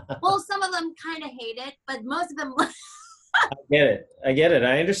it. Well, some of them kind of hate it, but most of them I get it.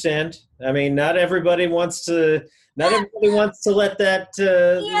 I understand. I mean, not everybody wants to let that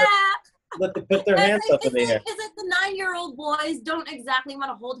let them put their hands up in the air. Is it the 9-year-old boys don't exactly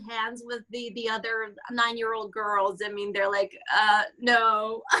want to hold hands with the other 9-year-old girls? I mean, they're like,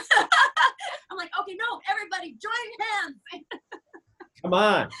 no. I'm like, okay, no, everybody join hands. Come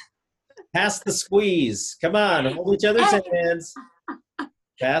on. Pass the squeeze. Come on, hold each other's hands.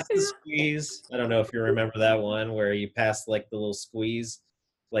 Pass the squeeze. I don't know if you remember that one where you pass like the little squeeze,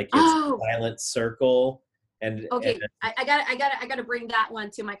 like it's a silent circle. And I gotta bring that one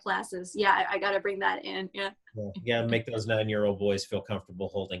to my classes. Yeah, I gotta bring that in. Yeah. You gotta make those 9-year-old boys feel comfortable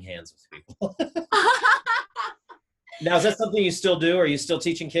holding hands with people. Now, is that something you still do? Are you still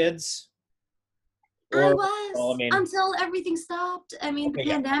teaching kids? I Or, well, I was mean, until everything stopped. I mean, the okay,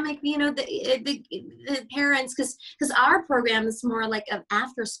 yeah. pandemic, the parents, because our program is more like an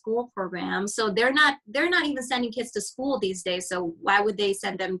after school program, so they're not even sending kids to school these days. So why would they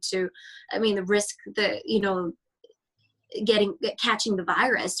send them to? I mean, the risk that catching the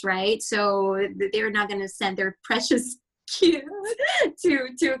virus, right? So they're not going to send their precious kid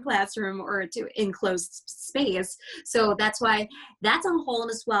to a classroom or to enclosed space. So that's why that's on hold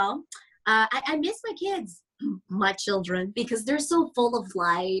as well. I miss my kids, my children, because they're so full of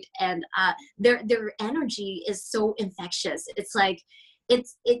light, and their energy is so infectious. It's like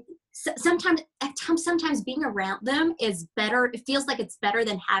sometimes being around them is better. It feels like it's better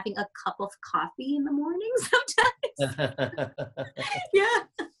than having a cup of coffee in the morning sometimes. Yeah.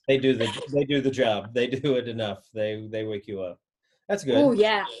 They do the job. They do it enough. They wake you up. That's good. Oh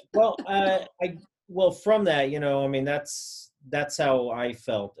yeah. Well, well, from that, I mean, that's how I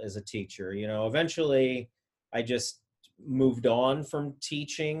felt as a teacher. Eventually, I just moved on from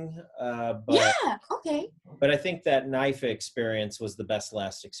teaching. But Yeah. Okay. I think that NIFA experience was the best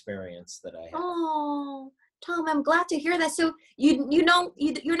last experience that I had. Oh, Tom, I'm glad to hear that. So you're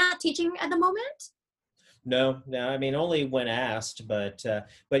not teaching at the moment? No, I mean, only when asked, but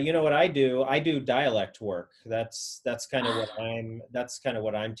you know what I do? I do dialect work. That's kind of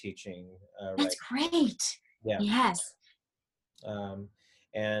what I'm teaching right. That's great. Yeah. Yes.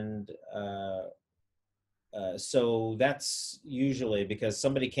 And so that's usually because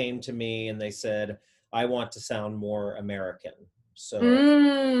somebody came to me and they said, I want to sound more American. So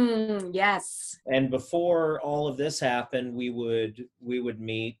yes. and before all of this happened, we would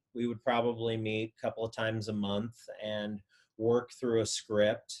probably meet a couple of times a month and work through a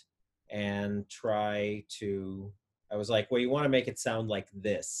script and try to, I was like, well, you want to make it sound like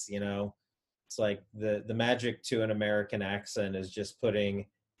this, It's like the magic to an American accent is just putting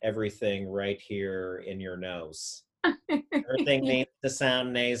everything right here in your nose. Everything needs to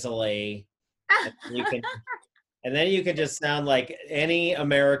sound nasally. And then you can just sound like any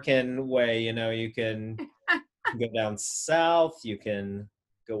American way, you can go down south, you can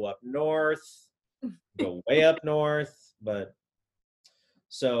go up north, go way up north, but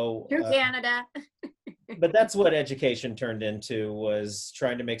so through Canada. But that's what education turned into, was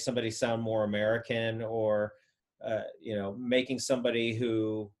trying to make somebody sound more American, or making somebody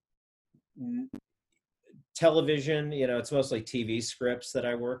who television, it's mostly TV scripts that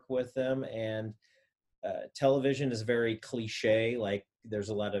I work with them, and television is very cliche. Like there's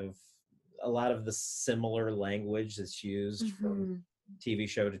a lot of the similar language that's used from TV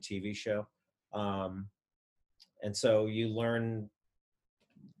show to TV show. And so you learn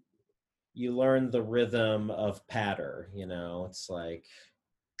the rhythm of patter, it's like,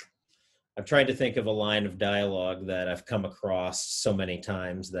 I'm trying to think of a line of dialogue that I've come across so many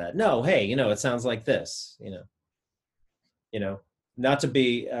times that, no, hey, it sounds like this, not to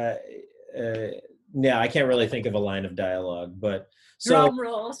be, yeah, I can't really think of a line of dialogue, but so. Drum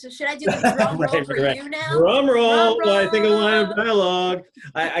roll. So should I do the drum roll for you now? Drum roll. When I think of a line of dialogue,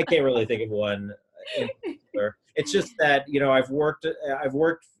 I can't really think of one in particular. It's just that, I've worked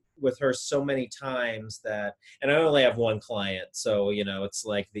with her so many times that, and I only have one client, so it's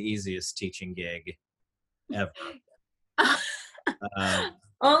like the easiest teaching gig ever.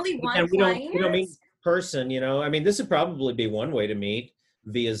 Only one client? We don't meet in person, I mean, this would probably be one way to meet,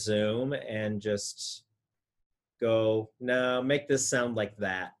 via Zoom, and just go, no, make this sound like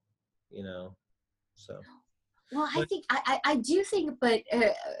that, so. Well, I think I do think, but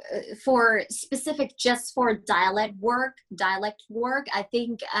for specific, just for dialect work, I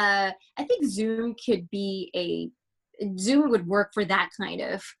think Zoom would work for that kind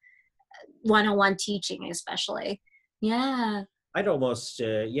of one-on-one teaching, especially. Yeah. I'd almost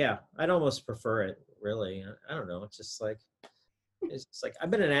prefer it, really. I don't know. It's just like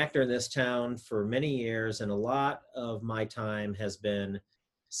I've been an actor in this town for many years, and a lot of my time has been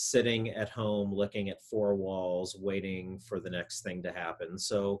sitting at home looking at four walls waiting for the next thing to happen.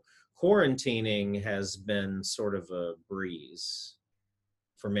 So quarantining has been sort of a breeze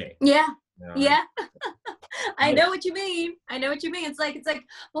for me. Yeah. Yeah. I know what you mean. It's like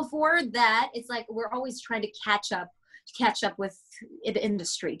before that, it's like we're always trying to catch up with the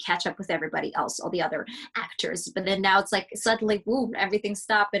industry, catch up with everybody else, all the other actors. But then now it's like suddenly, woo, everything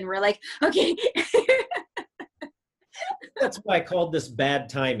stopped, and we're like, okay. That's why I called this bad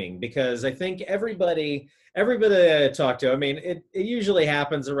timing, because I think everybody I talk to, I mean, it usually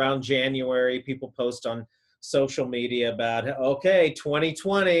happens around January. People post on social media about, okay,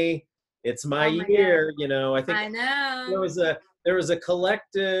 2020, it's my year. God. I think I know there was a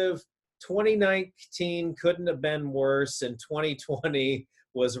collective 2019 couldn't have been worse, and 2020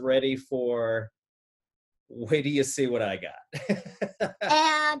 was ready for wait till you see what I got.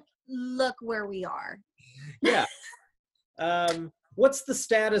 And look where we are. Yeah. What's the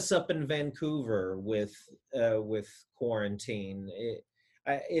status up in Vancouver with quarantine?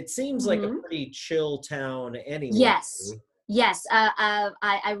 It seems like a Mhm. pretty chill town anyway. Yes. Yes.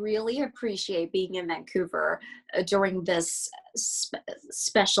 I really appreciate being in Vancouver during this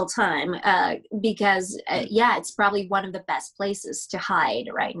special time because, yeah, it's probably one of the best places to hide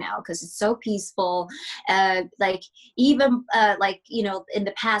right now because it's so peaceful. Like, even, like, you know, in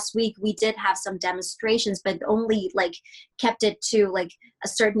the past week, we did have some demonstrations, but only, like, kept it to, like, a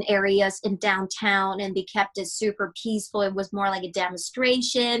certain areas in downtown, and they kept it super peaceful. It was more like a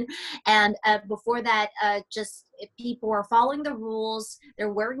demonstration. And before that, just people were following the rules.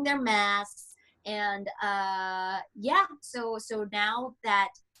 They're wearing their masks, and yeah. So now that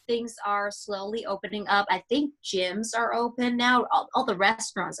things are slowly opening up, I think gyms are open now. All the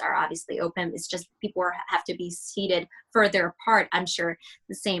restaurants are obviously open. It's just people have to be seated further apart. I'm sure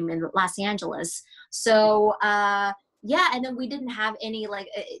the same in Los Angeles. So yeah, and then we didn't have any like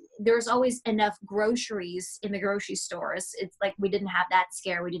there's always enough groceries in the grocery stores. It's like we didn't have that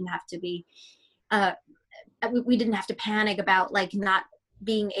scare. We didn't have to be we didn't have to panic about like not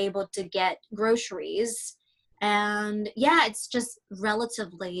being able to get groceries. And yeah, it's just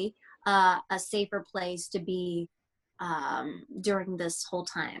relatively a safer place to be during this whole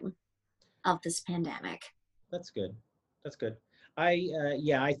time of this pandemic. That's good. That's good.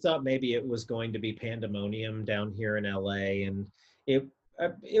 Yeah, I thought maybe it was going to be pandemonium down here in LA, and it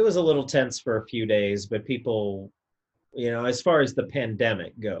it was a little tense for a few days, but people, as far as the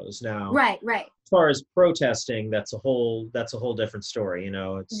pandemic goes now, Right, right. as far as protesting, that's a whole different story. It's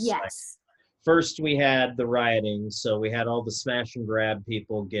like Yes. first we had the rioting, so we had all the smash and grab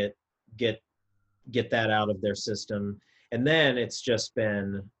people get that out of their system, and then it's just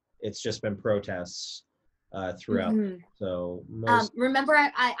been protests throughout. Hmm. So most Remember,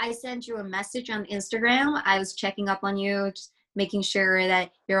 I sent you a message on Instagram. I was checking up on you, just making sure that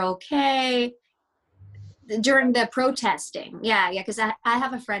you're okay during the protesting. Yeah, yeah, because I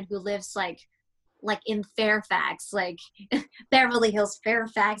have a friend who lives like in Fairfax, like Beverly Hills,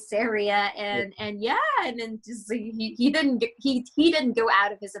 Fairfax area, and yeah, and then just like, he didn't go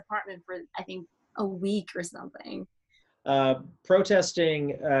out of his apartment for I think a week or something.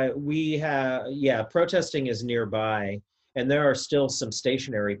 protesting, protesting is nearby, and there are still some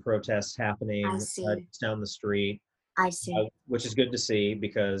stationary protests I happening see. down the street, I see. which is good to see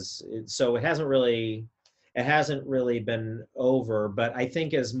because it hasn't really been over. But I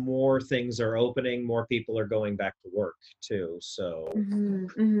think as more things are opening, more people are going back to work too. So Hmm.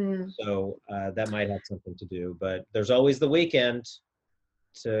 Hmm. that might have something to do. But there's always the weekend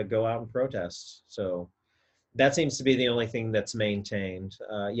to go out and protest. So that seems to be the only thing that's maintained.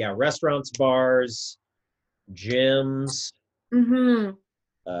 Yeah, restaurants, bars, gyms. Hmm.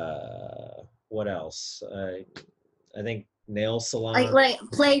 What else? I think nail salon. Like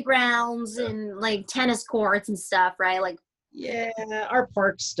playgrounds and like tennis courts and stuff, right? Like Yeah, our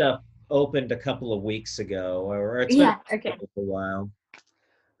park stuff opened a couple of weeks ago, or it's been yeah, okay. open for a while.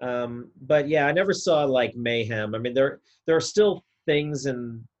 But yeah, I never saw like mayhem. I mean, there are still things,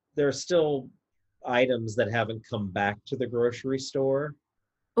 and there are still items that haven't come back to the grocery store.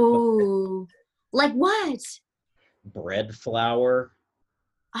 But Oh, like what? bread flour,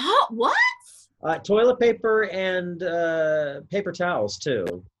 Oh, what? toilet paper, and paper towels too.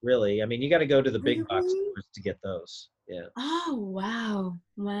 Really, I mean, you got to go to the big box Really? stores to get those. Yeah, Oh, wow.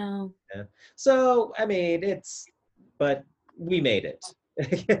 Wow. yeah. So I mean, but we made it.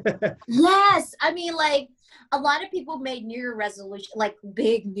 Yes. I mean, like a lot of people made New Year resolution, like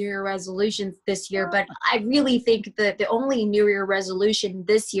big New Year resolutions this year, but I really think that the only New Year resolution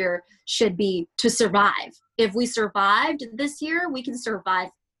this year should be to survive. If we survived this year, we can survive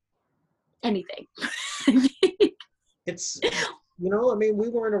anything. It's I mean, we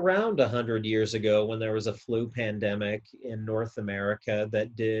weren't around 100 years ago when there was a flu pandemic in North America that.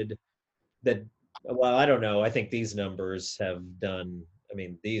 Well, I don't know. I think these numbers have done. I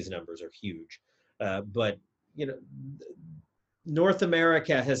mean, these numbers are huge, but you know, North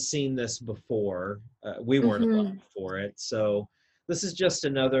America has seen this before. We weren't Hmm. alive for it, so this is just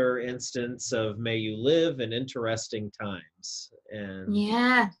another instance of may you live in interesting times,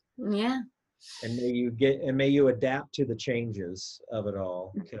 Yeah. Yeah. and may you adapt to the changes of it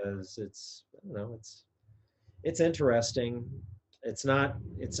all, because it's interesting. It's not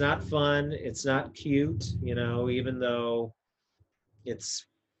fun. It's not cute, even though it's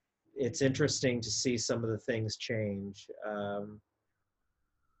it's interesting to see some of the things change. I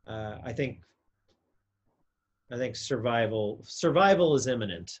think survival is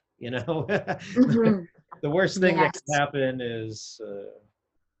imminent. Hmm. The worst thing that Yes. can happen is,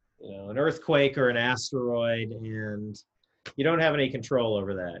 an earthquake or an asteroid, and you don't have any control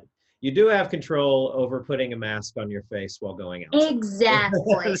over that. You do have control over putting a mask on your face while going outside.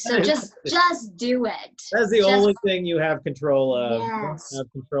 Exactly. So just do it. That's the Just- only thing you have control of. You Yes. don't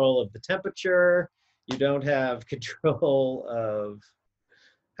have control of the temperature. You don't have control of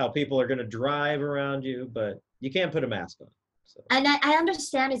how people are going to drive around you, but you can't put a mask on. So. And I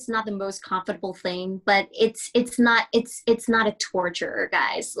understand it's not the most comfortable thing, but it's not a torture,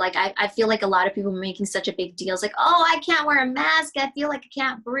 guys. Like I feel like a lot of people are making such a big deal. It's like, oh, I can't wear a mask. I feel like I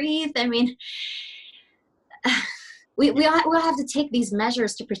can't breathe. I mean, we'll have to take these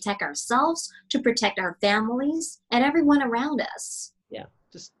measures to protect ourselves, to protect our families, and everyone around us.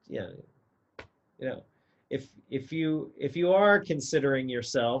 If you are considering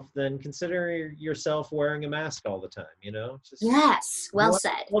yourself, then consider yourself wearing a mask all the time. Just Yes, well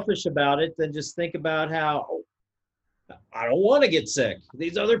said. selfish about it, then just think about how I don't want to get sick.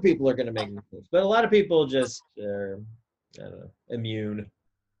 These other people are going to make me sick. But a lot of people just are, I don't know, immune.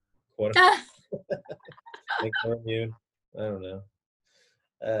 Quote think they're immune. I don't know.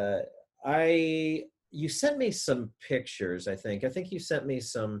 You sent me some pictures. I think you sent me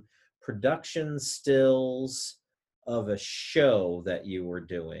some production stills of a show that you were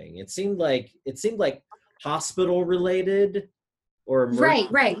doing. It seemed like hospital related or Right.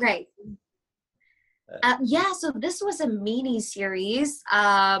 Yeah, so this was a mini series.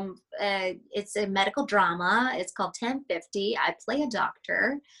 It's a medical drama. It's called 1050. I play a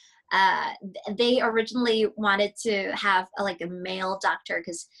doctor. They originally wanted to have a male doctor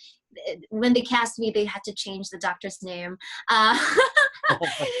because when they cast me, they had to change the doctor's name.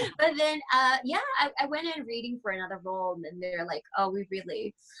 But then, I went in reading for another role, and they're like, "Oh, we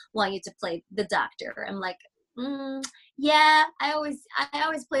really want you to play the doctor." I'm like, yeah, I always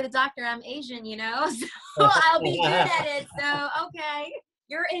play the doctor. I'm Asian, so I'll be good at it. So okay,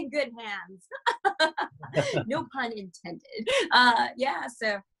 you're in good hands. No pun intended.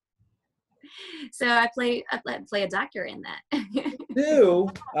 So I play a doctor in that.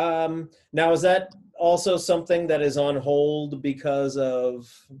 Now is that also something that is on hold because of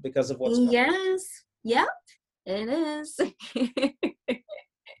what's going on? Yes. Yep. It is.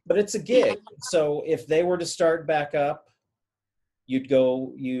 But it's a gig. So if they were to start back up,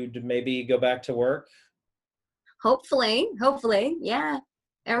 you'd maybe go back to work? Hopefully. Yeah.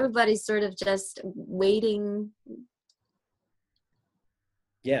 Everybody's sort of just waiting.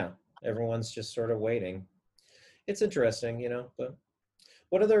 Yeah. Everyone's just sort of waiting. It's interesting, but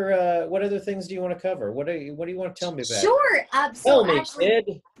what other things do you want to cover? What do you want to tell me about? Sure. Tell me,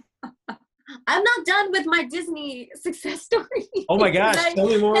 kid. I'm not done with my Disney success story. Oh my gosh, tell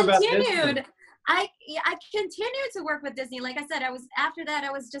me more about Disney. I continued to work with Disney. Like I said, I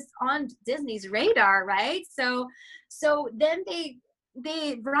was just on Disney's radar, right? So then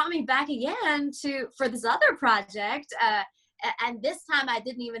they brought me back again for this other project. And this time I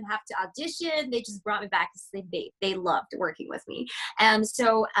didn't even have to audition. They just brought me back because they loved working with me. And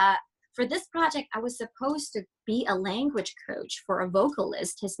so for this project, I was supposed to be a language coach for a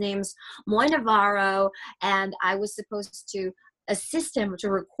vocalist. His name's Moy Navarro, and I was supposed to assist him to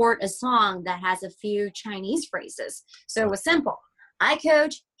record a song that has a few Chinese phrases. So it was simple. I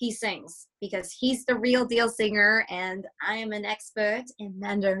coach, he sings, because he's the real deal singer, and I am an expert in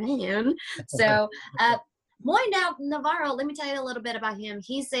Mandarin. So Moy Navarro, let me tell you a little bit about him.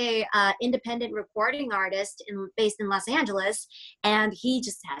 He's a independent recording artist based in Los Angeles, and he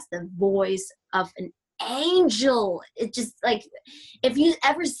just has the voice of an angel. It just if you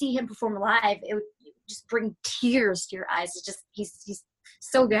ever see him perform live, it would just bring tears to your eyes. It's just he's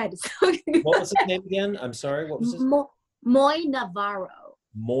so good. What was his name again? I'm sorry. What was his? Moy Navarro.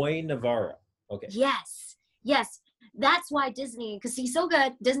 Moy Navarro. Okay. Yes. That's why Disney, because he's so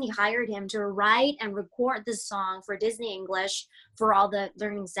good, Disney hired him to write and record this song for Disney English for all the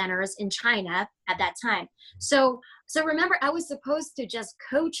learning centers in China at that time. So remember, I was supposed to just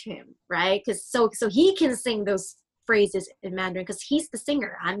coach him, right? Because so he can sing those phrases in Mandarin, because he's the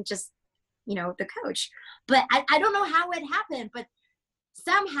singer. I'm just, the coach. But I don't know how it happened, but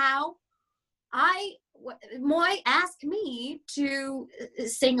somehow Moy asked me to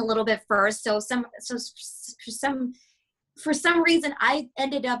sing a little bit first. For some reason, I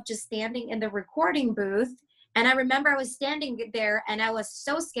ended up just standing in the recording booth. And I remember I was standing there and I was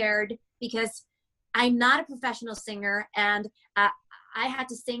so scared because I'm not a professional singer. And I had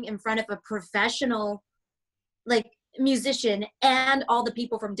to sing in front of a professional, musician and all the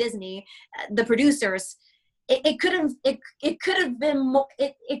people from Disney, the producers. It could have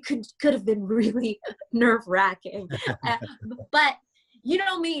been really nerve-wracking. But you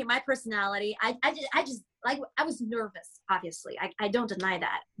know me, my personality, I just I was nervous, obviously. I don't deny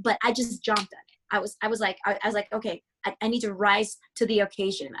that, but I just jumped at it. I was like, okay, I need to rise to the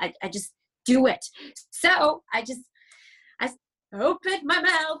occasion. I just do it. So I opened my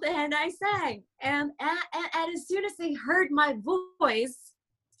mouth and I sang. And as soon as they heard my voice,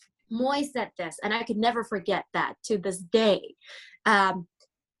 Moy said this, and I could never forget that to this day.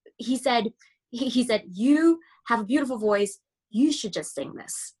 He said, you have a beautiful voice. You should just sing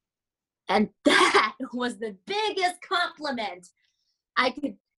this. And that was the biggest compliment I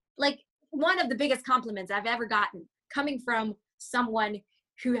could, like, one of the biggest compliments I've ever gotten, coming from someone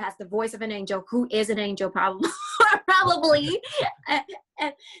who has the voice of an angel, who is an angel probably.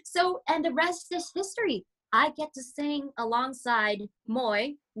 And the rest is history. I get to sing alongside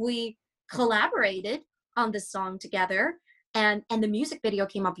Moy. We collaborated on this song together, and the music video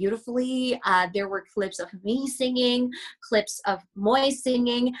came out beautifully. There were clips of me singing, clips of Moy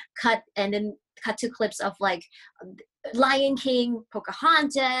singing, cut to clips of like Lion King,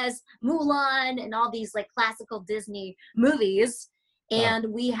 Pocahontas, Mulan, and all these like classical Disney movies. And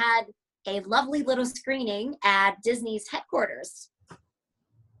we had a lovely little screening at Disney's headquarters.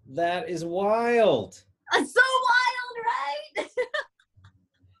 That is wild. It's so wild, right?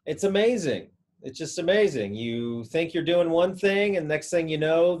 It's amazing. It's just amazing. You think you're doing one thing, and next thing you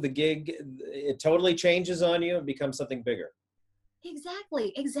know, the gig, it totally changes on you and becomes something bigger.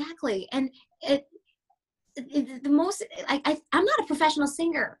 Exactly. And the most, I'm not a professional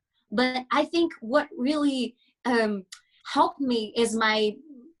singer, but I think what really helped me is my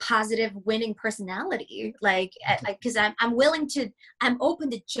positive winning personality. Like, because I'm open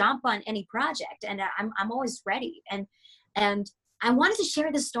to jump on any project, and I'm always ready. And I wanted to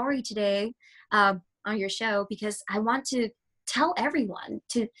share this story today on your show, because I want to tell everyone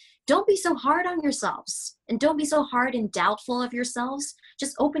to don't be so hard on yourselves, and don't be so hard and doubtful of yourselves.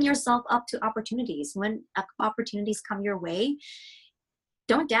 Just open yourself up to opportunities. When opportunities come your way,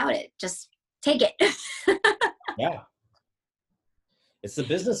 don't doubt it. Just take it. Yeah. It's the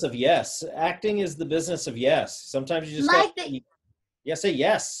business of yes. Acting is the business of yes. Sometimes you just say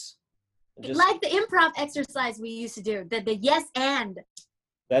yes. Like the improv exercise we used to do, the yes and.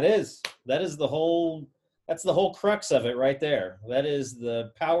 That's the whole crux of it right there. That is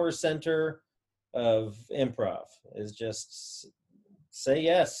the power center of improv, is just say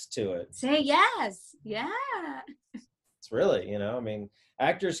yes to it. Say yes. Yeah. It's really, I mean,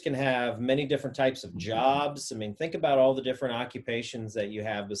 actors can have many different types of jobs. I mean, think about all the different occupations that you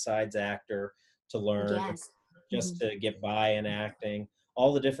have besides actor to learn, just to get by in acting,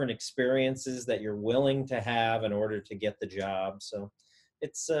 all the different experiences that you're willing to have in order to get the job. So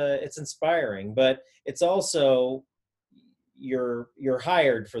it's inspiring, but it's also, you're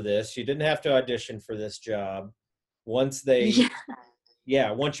hired for this. You didn't have to audition for this job. Once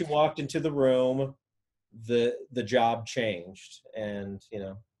once you walked into the room, the job changed, and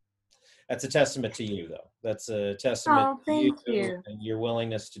that's a testament to you, though. That's a testament to you and your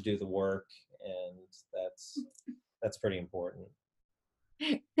willingness to do the work, and that's pretty important.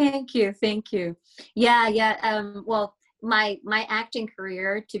 Thank you. Yeah. Well, my acting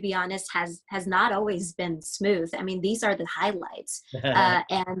career, to be honest, has not always been smooth. I mean, these are the highlights,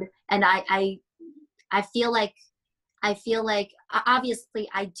 and I feel like obviously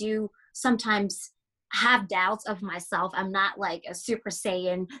I do sometimes have doubts of myself. I'm not like a Super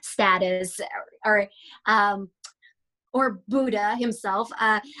Saiyan status or Buddha himself.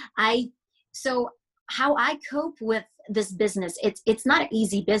 So how I cope with this business, it's not an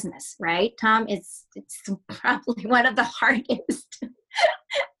easy business, right, Tom? It's probably one of the hardest,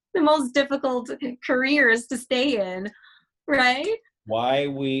 the most difficult careers to stay in, right? I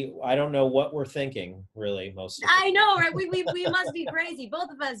don't know what we're thinking, really, most of it. I know, right? We must be crazy,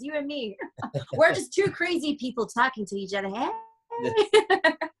 both of us, you and me. We're just two crazy people talking to each other. Hey?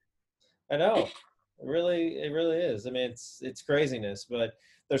 I know. It really is. I mean, it's craziness, but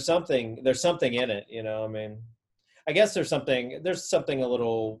there's something in it, I mean, I guess there's something a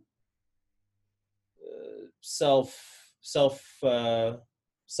little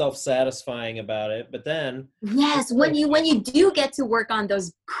self-satisfying about it, but then yes, when you do get to work on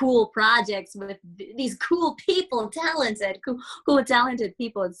those cool projects with these cool people, talented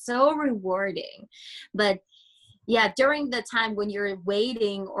people, it's so rewarding. But yeah, during the time when you're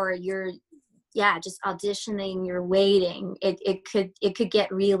waiting, or you're just auditioning, you're waiting, it could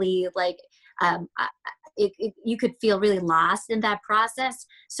get really like you could feel really lost in that process.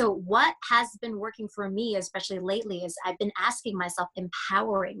 So what has been working for me, especially lately, is I've been asking myself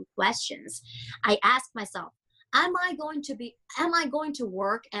empowering questions. I ask myself, am I going to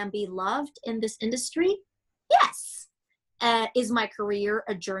work and be loved in this industry? Yes. Is my career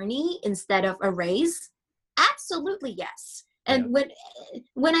a journey instead of a race? absolutely yes. And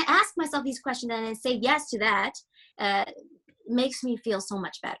when I ask myself these questions and I say yes to that, makes me feel so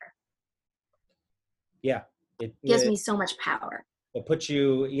much better. Yeah. It gives me so much power. It puts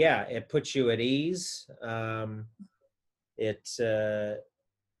you, it puts you at ease. It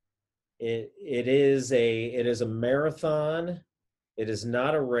is a marathon. It is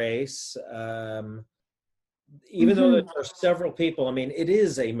not a race. Even though there are several people, I mean, it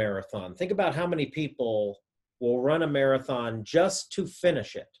is a marathon. Think about how many people will run a marathon just to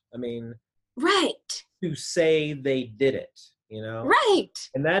finish it. I mean, right. To say they did it, you know? Right.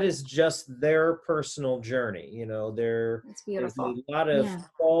 And that is just their personal journey. You know, there's a lot of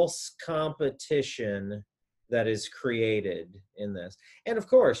false competition that is created in this. And of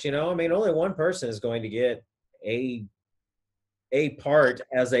course, you know, I mean, only one person is going to get a part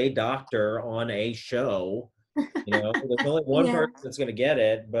as a doctor on a show. You know, there's only one person that's going to get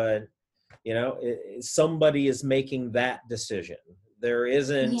it, but you know, somebody is making that decision. There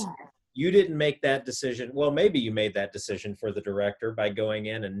isn't, you didn't make that decision. Well, maybe you made that decision for the director by going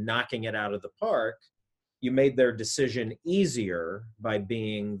in and knocking it out of the park. You made their decision easier by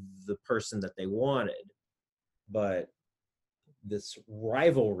being the person that they wanted. But this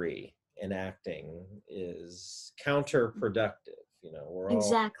rivalry in acting is counterproductive. You know, we're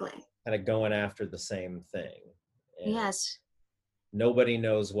all kind of going after the same thing. And nobody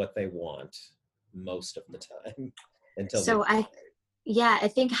knows what they want most of the time until I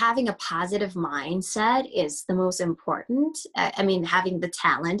think having a positive mindset is the most important. I mean, having the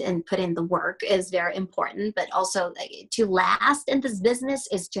talent and put in the work is very important, but also to last in this business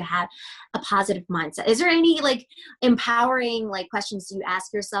is to have a positive mindset. Is there any like empowering like questions you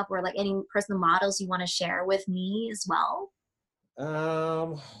ask yourself, or like any personal models you want to share with me as well?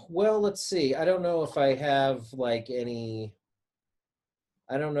 Well, let's see. I don't know if I have like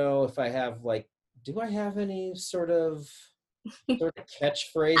do I have any sort of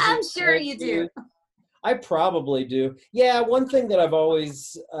catchphrases? I'm sure you do. I probably do. Yeah, one thing that I've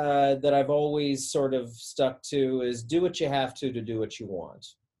always sort of stuck to is do what you have to do what you want.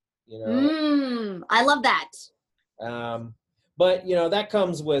 You know. I love that. But you know, that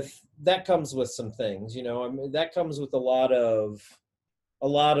comes with some things. You know, I mean, that comes with a lot of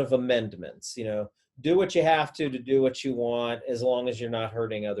amendments. You know, do what you have to do what you want, as long as you're not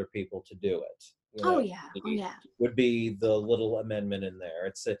hurting other people to do it. You know, would be the little amendment in there.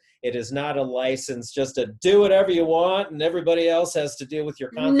 It is not a license just to do whatever you want and everybody else has to deal with your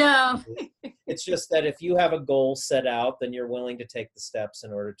consequences. No. It's just that if you have a goal set out, then you're willing to take the steps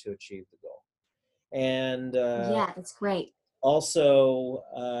in order to achieve the goal. And that's great. Also,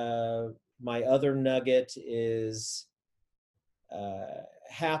 my other nugget is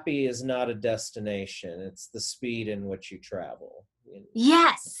happy is not a destination. It's the speed in which you travel.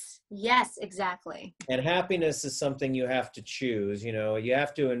 Yes, exactly. And happiness is something you have to choose. You know, you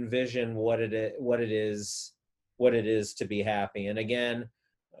have to envision what it is to be happy. And again,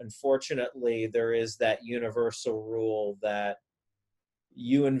 unfortunately, there is that universal rule that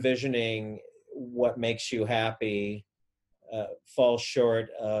you envisioning what makes you happy falls short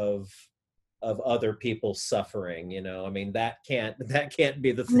of other people suffering. You know, I mean, that can't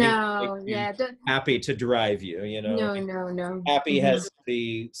be the thing happy to drive you. You know, no. Happy has to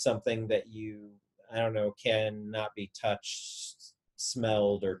be something that you, I don't know, cannot be touched,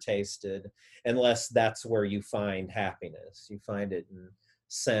 smelled, or tasted, unless that's where you find happiness. You find it in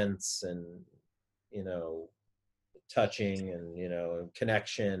sense and, you know, touching and, you know,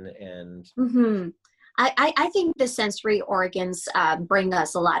 connection and. I think the sensory organs bring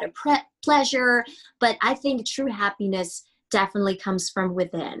us a lot of pleasure, but I think true happiness definitely comes from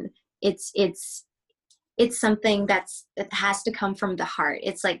within. It's something that has to come from the heart.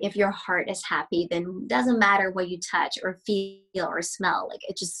 It's like if your heart is happy, then it doesn't matter what you touch or feel or smell. Like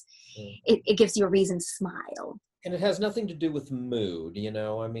it just it gives you a reason to smile. And it has nothing to do with mood, you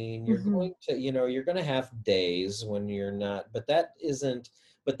know. I mean, you're going to, you know, you're going to have days when you're not, but that isn't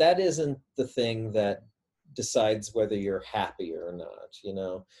the thing that decides whether you're happy or not. You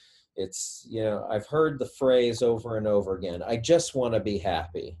know, it's, you know, I've heard the phrase over and over again, I just want to be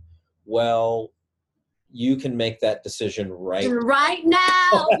happy. Well, you can make that decision right now.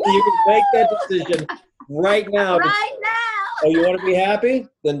 You can make that decision right now. Oh, you want to be happy?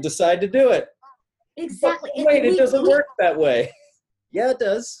 Then decide to do it. Exactly. But wait, it doesn't work that way. Yeah, it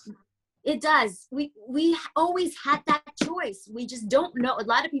does. It does. We always had that choice. We just don't know. A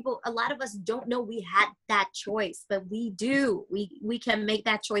lot of us don't know we had that choice, but we do. We can make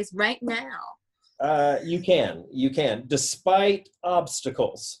that choice right now. You can, despite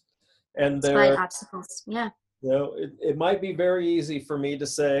obstacles. And despite obstacles, yeah. You know, it might be very easy for me to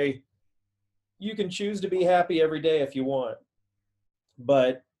say, you can choose to be happy every day if you want,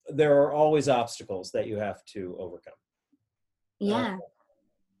 but there are always obstacles that you have to overcome. Yeah.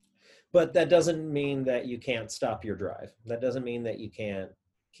 But that doesn't mean that you can't stop your drive. That doesn't mean that you can't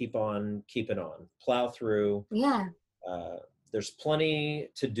keep on keeping on, plow through. Yeah. There's plenty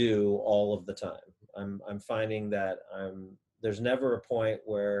to do all of the time. I'm finding that there's never a point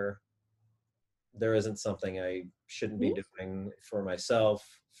where there isn't something I shouldn't be doing for myself,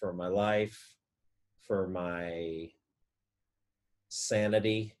 for my life, for my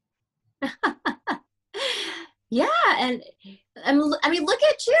sanity. Yeah, and I mean, look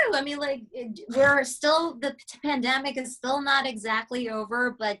at you. I mean, like, we're still, the pandemic is still not exactly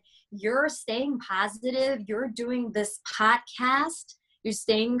over, but you're staying positive. You're doing this podcast. You're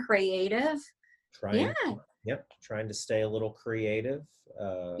staying creative. Trying, Yeah. Trying to stay a little creative.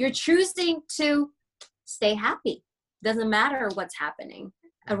 You're choosing to stay happy. Doesn't matter what's happening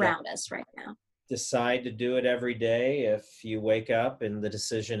around us right now. Decide to do it every day. If you wake up and the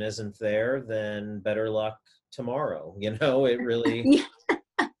decision isn't there, then better luck tomorrow. You know, it really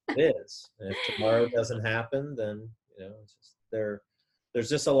is. And if tomorrow doesn't happen, then, you know, it's just there's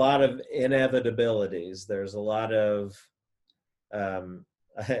just a lot of inevitabilities. There's a lot of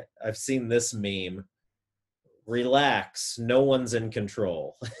I've seen this meme: relax, no one's in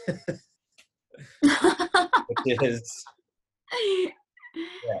control. Which is,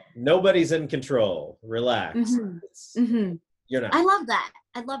 nobody's in control. Relax. You're not. I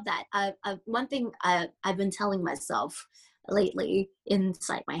love that. One thing I've been telling myself lately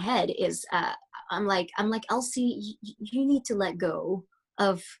inside my head is I'm like, Elsie, you need to let go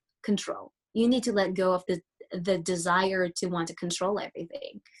of control. You need to let go of the desire to want to control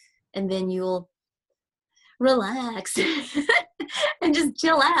everything, and then you'll relax and just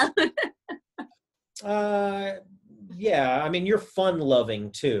chill out. Yeah, I mean, you're fun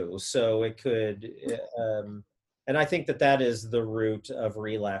loving too, so it could and I think that is the root of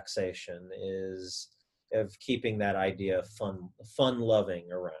relaxation, is of keeping that idea of fun loving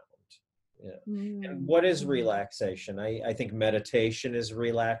around. Yeah. And what is relaxation? I think meditation is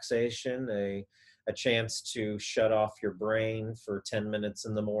relaxation, a chance to shut off your brain for 10 minutes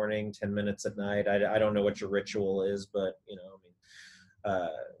in the morning, 10 minutes at night. I don't know what your ritual is, but, you know, I mean,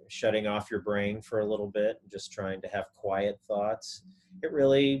 shutting off your brain for a little bit and just trying to have quiet thoughts. It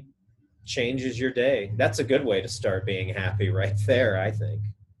really changes your day. That's a good way to start being happy right there, I think.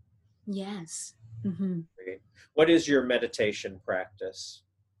 Yes. What is your meditation practice?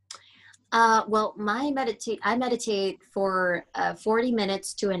 Well, I meditate for 40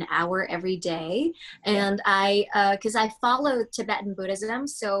 minutes to an hour every day. And because I follow Tibetan Buddhism,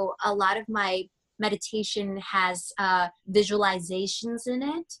 so a lot of my meditation has visualizations in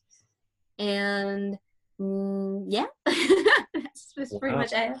it. And that's pretty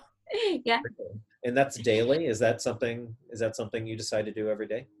much it. Yeah. And that's daily? Is that something you decide to do every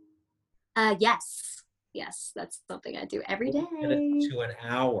day? Yes, that's something I do every day. To an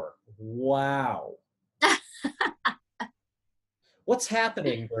hour. Wow. What's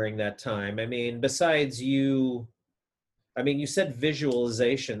happening during that time? I mean, besides you said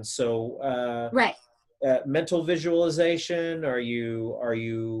visualization. So, right. Mental visualization. Are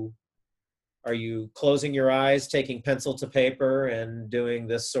you closing your eyes, taking pencil to paper, and doing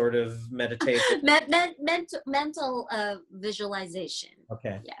this sort of meditation? Mental visualization.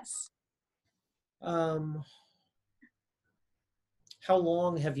 Okay. Yes. How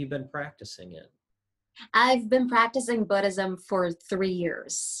long have you been practicing it? I've been practicing Buddhism for 3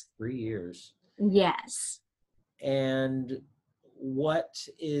 years. 3 years. Yes. And what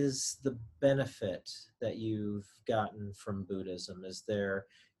is the benefit that you've gotten from Buddhism?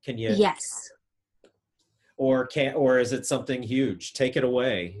 Can you? Yes. Or is it something huge? Take it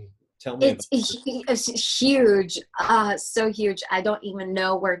away. Tell me. It's huge. So huge. I don't even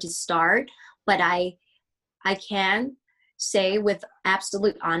know where to start, but I can say with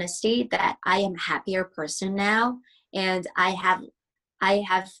absolute honesty that I am a happier person now, and I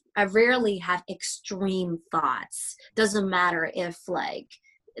rarely have extreme thoughts. Doesn't matter if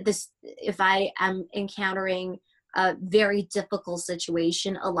I am encountering a very difficult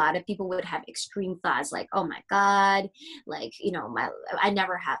situation. A lot of people would have extreme thoughts like, oh my God, like, you know, I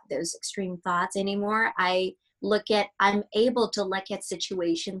never have those extreme thoughts anymore. I'm able to look at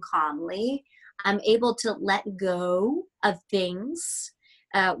situation calmly. I'm able to let go of things,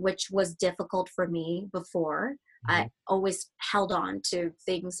 which was difficult for me before. I always held on to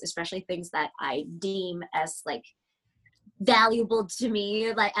things, especially things that I deem as like valuable to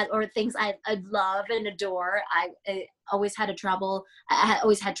me, like, or things I love and adore. I always had trouble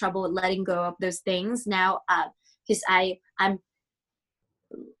with letting go of those things now, because I'm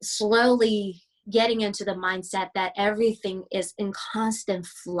slowly getting into the mindset that everything is in constant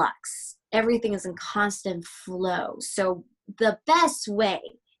flux. Everything is in constant flow. So the best way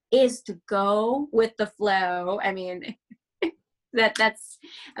is to go with the flow. I mean, that's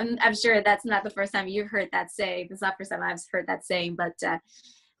I'm sure that's not the first time you've heard that saying. It's not the first time I've heard that saying,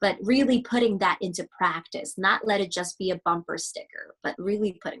 but really putting that into practice, not let it just be a bumper sticker, but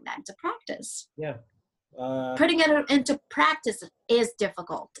really putting that into practice. Yeah. Putting it into practice is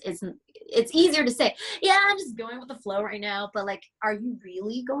difficult. It's easier to say, yeah, I'm just going with the flow right now, but like, are you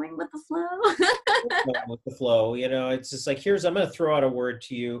really going with the flow? With the flow, you know, it's just like, I'm going to throw out a word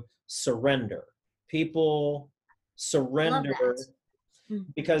to you: surrender. People surrender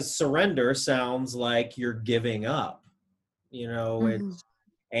because surrender sounds like you're giving up, you know.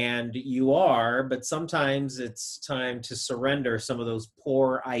 And you are, but sometimes it's time to surrender some of those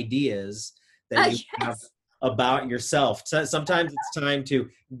poor ideas that you have about yourself. So sometimes it's time to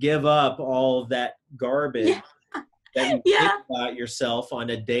give up all of that garbage that you think about yourself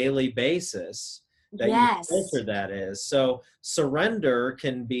on a daily basis, that you filter that is. So surrender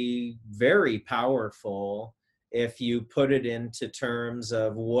can be very powerful if you put it into terms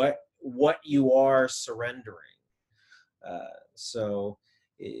of what you are surrendering. So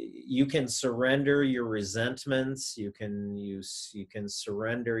you can surrender your resentments. You can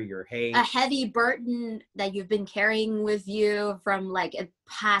surrender your hate. A heavy burden that you've been carrying with you from like a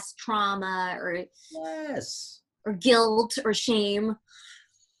past trauma or guilt or shame.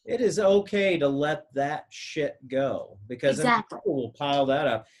 It is okay to let that shit go, because people will pile that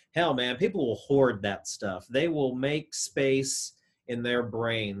up. Hell, man, people will hoard that stuff. They will make space in their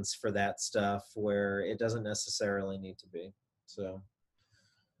brains for that stuff where it doesn't necessarily need to be.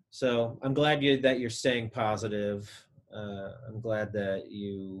 So I'm glad that you're staying positive. I'm glad that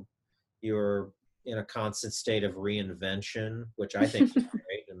you're in a constant state of reinvention, which I think is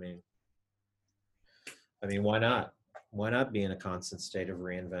great. I mean, why not? Why not be in a constant state of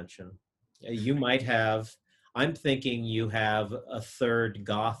reinvention? You might have. I'm thinking you have a third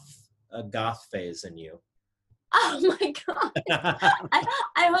goth phase in you. Oh my God!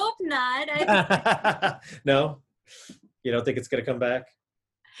 I hope not. No, you don't think it's gonna come back?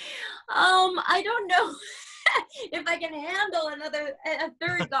 I don't know if I can handle a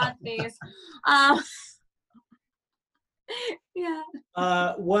third goth phase. Yeah.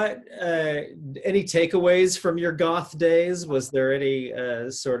 What any takeaways from your goth days? Was there any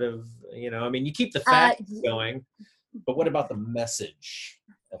sort of, you know, I mean, you keep the facts going, but what about the message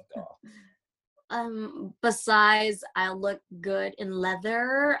of goth? Besides I look good in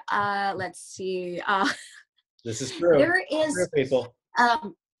leather, let's see. This is true. There is true, people.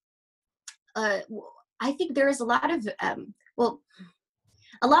 I think there is a lot of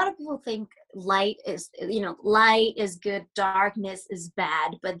a lot of people think light is good, darkness is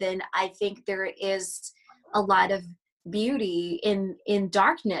bad, but then I think there is a lot of beauty in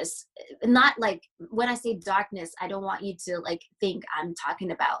darkness. Not like, when I say darkness, I don't want you to like think I'm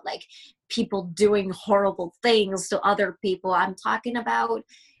talking about like people doing horrible things to other people. I'm talking about,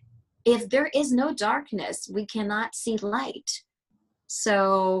 if there is no darkness, we cannot see light.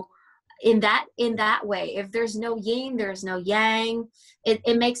 So in that way, if there's no yin, there's no yang.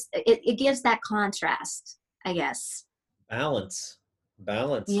 It gives that contrast, I guess. Balance.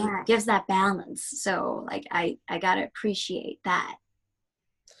 Yeah, it gives that balance. So like I gotta appreciate that.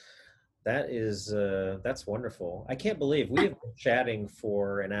 That is that's wonderful. I can't believe we have been chatting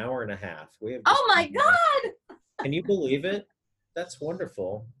for an hour and a half. Oh my God! Can you believe it? That's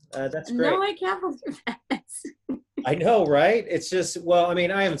wonderful. That's great. No, I can't believe that. I know, right? It's just, well, I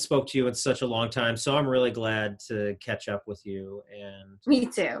mean, I haven't spoke to you in such a long time, so I'm really glad to catch up with you. And me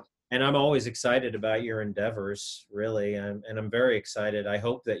too. And I'm always excited about your endeavors, really. I'm very excited. I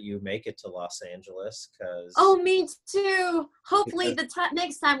hope that you make it to Los Angeles, because. Oh, me too. Hopefully,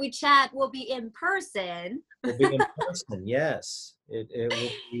 next time we chat, we'll be in person. We'll be in person. Yes,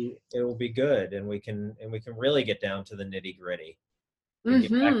 it will be good, and we can really get down to the nitty gritty.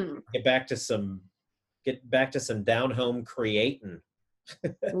 Get back to some down home creating.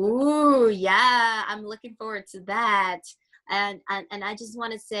 Ooh, yeah, I'm looking forward to that. And I just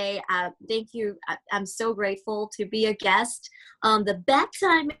want to say thank you. I'm so grateful to be a guest on the Bad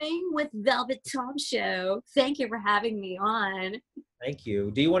Timing with Velvet Tom show. Thank you for having me on. Thank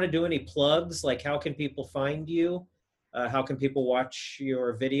you. Do you want to do any plugs? Like, how can people find you? How can people watch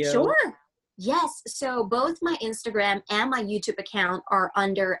your video? Sure. Yes. So both my Instagram and my YouTube account are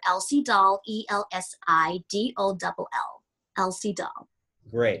under Elsie Doll, ELSIDOLL. Elsie Doll.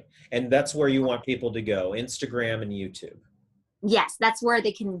 Great. And that's where you want people to go, Instagram and YouTube. Yes, that's where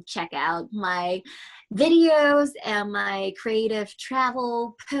they can check out my videos and my creative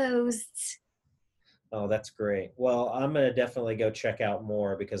travel posts. Oh, that's great. Well, I'm going to definitely go check out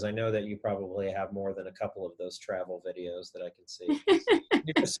more because I know that you probably have more than a couple of those travel videos that I can see.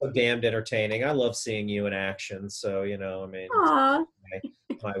 You're just so damned entertaining. I love seeing you in action. So, I mean, it's Aw.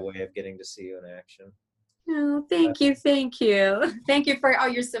 my way of getting to see you in action. Oh, thank you. Thank you. Thank you for all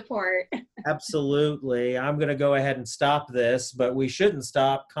your support. Absolutely. I'm going to go ahead and stop this, but we shouldn't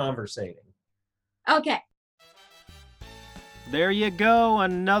stop conversating. Okay. There you go,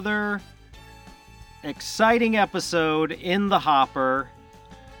 another exciting episode in the hopper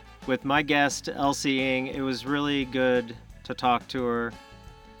with my guest, Elsie Ng. It was really good to talk to her,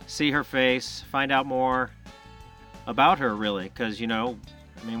 see her face, find out more about her, really, because,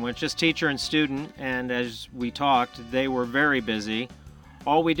 we're just teacher and student, and as we talked, they were very busy.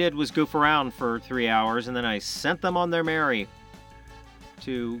 All we did was goof around for 3 hours, and then I sent them on their merry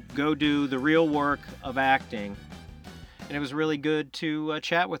to go do the real work of acting. And it was really good to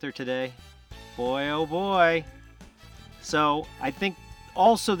chat with her today. Boy, oh boy. So I think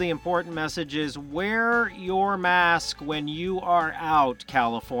also the important message is wear your mask when you are out,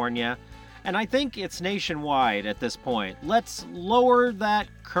 California. And I think it's nationwide at this point. Let's lower that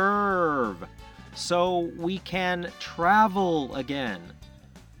curve so we can travel again.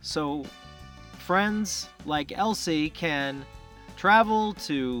 So friends like Elsie can travel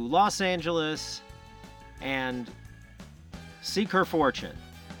to Los Angeles and seek her fortune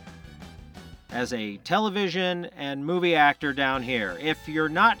as a television and movie actor down here. If you're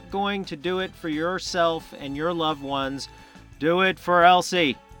not going to do it for yourself and your loved ones, do it for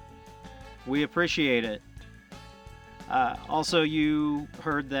Elsie. We appreciate it. Also, you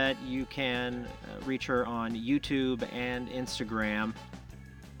heard that you can reach her on YouTube and Instagram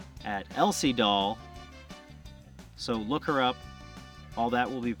at Elsie Doll. So look her up. All that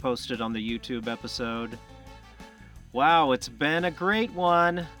will be posted on the YouTube episode. Wow, it's been a great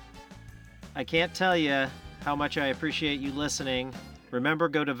one. I can't tell you how much I appreciate you listening. Remember,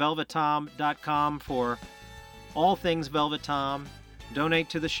 go to velvettom.com for all things Velvet Tom. Donate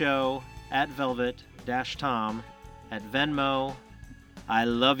to the show at Velvet-Tom at Venmo. I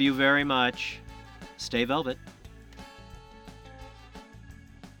love you very much. Stay Velvet.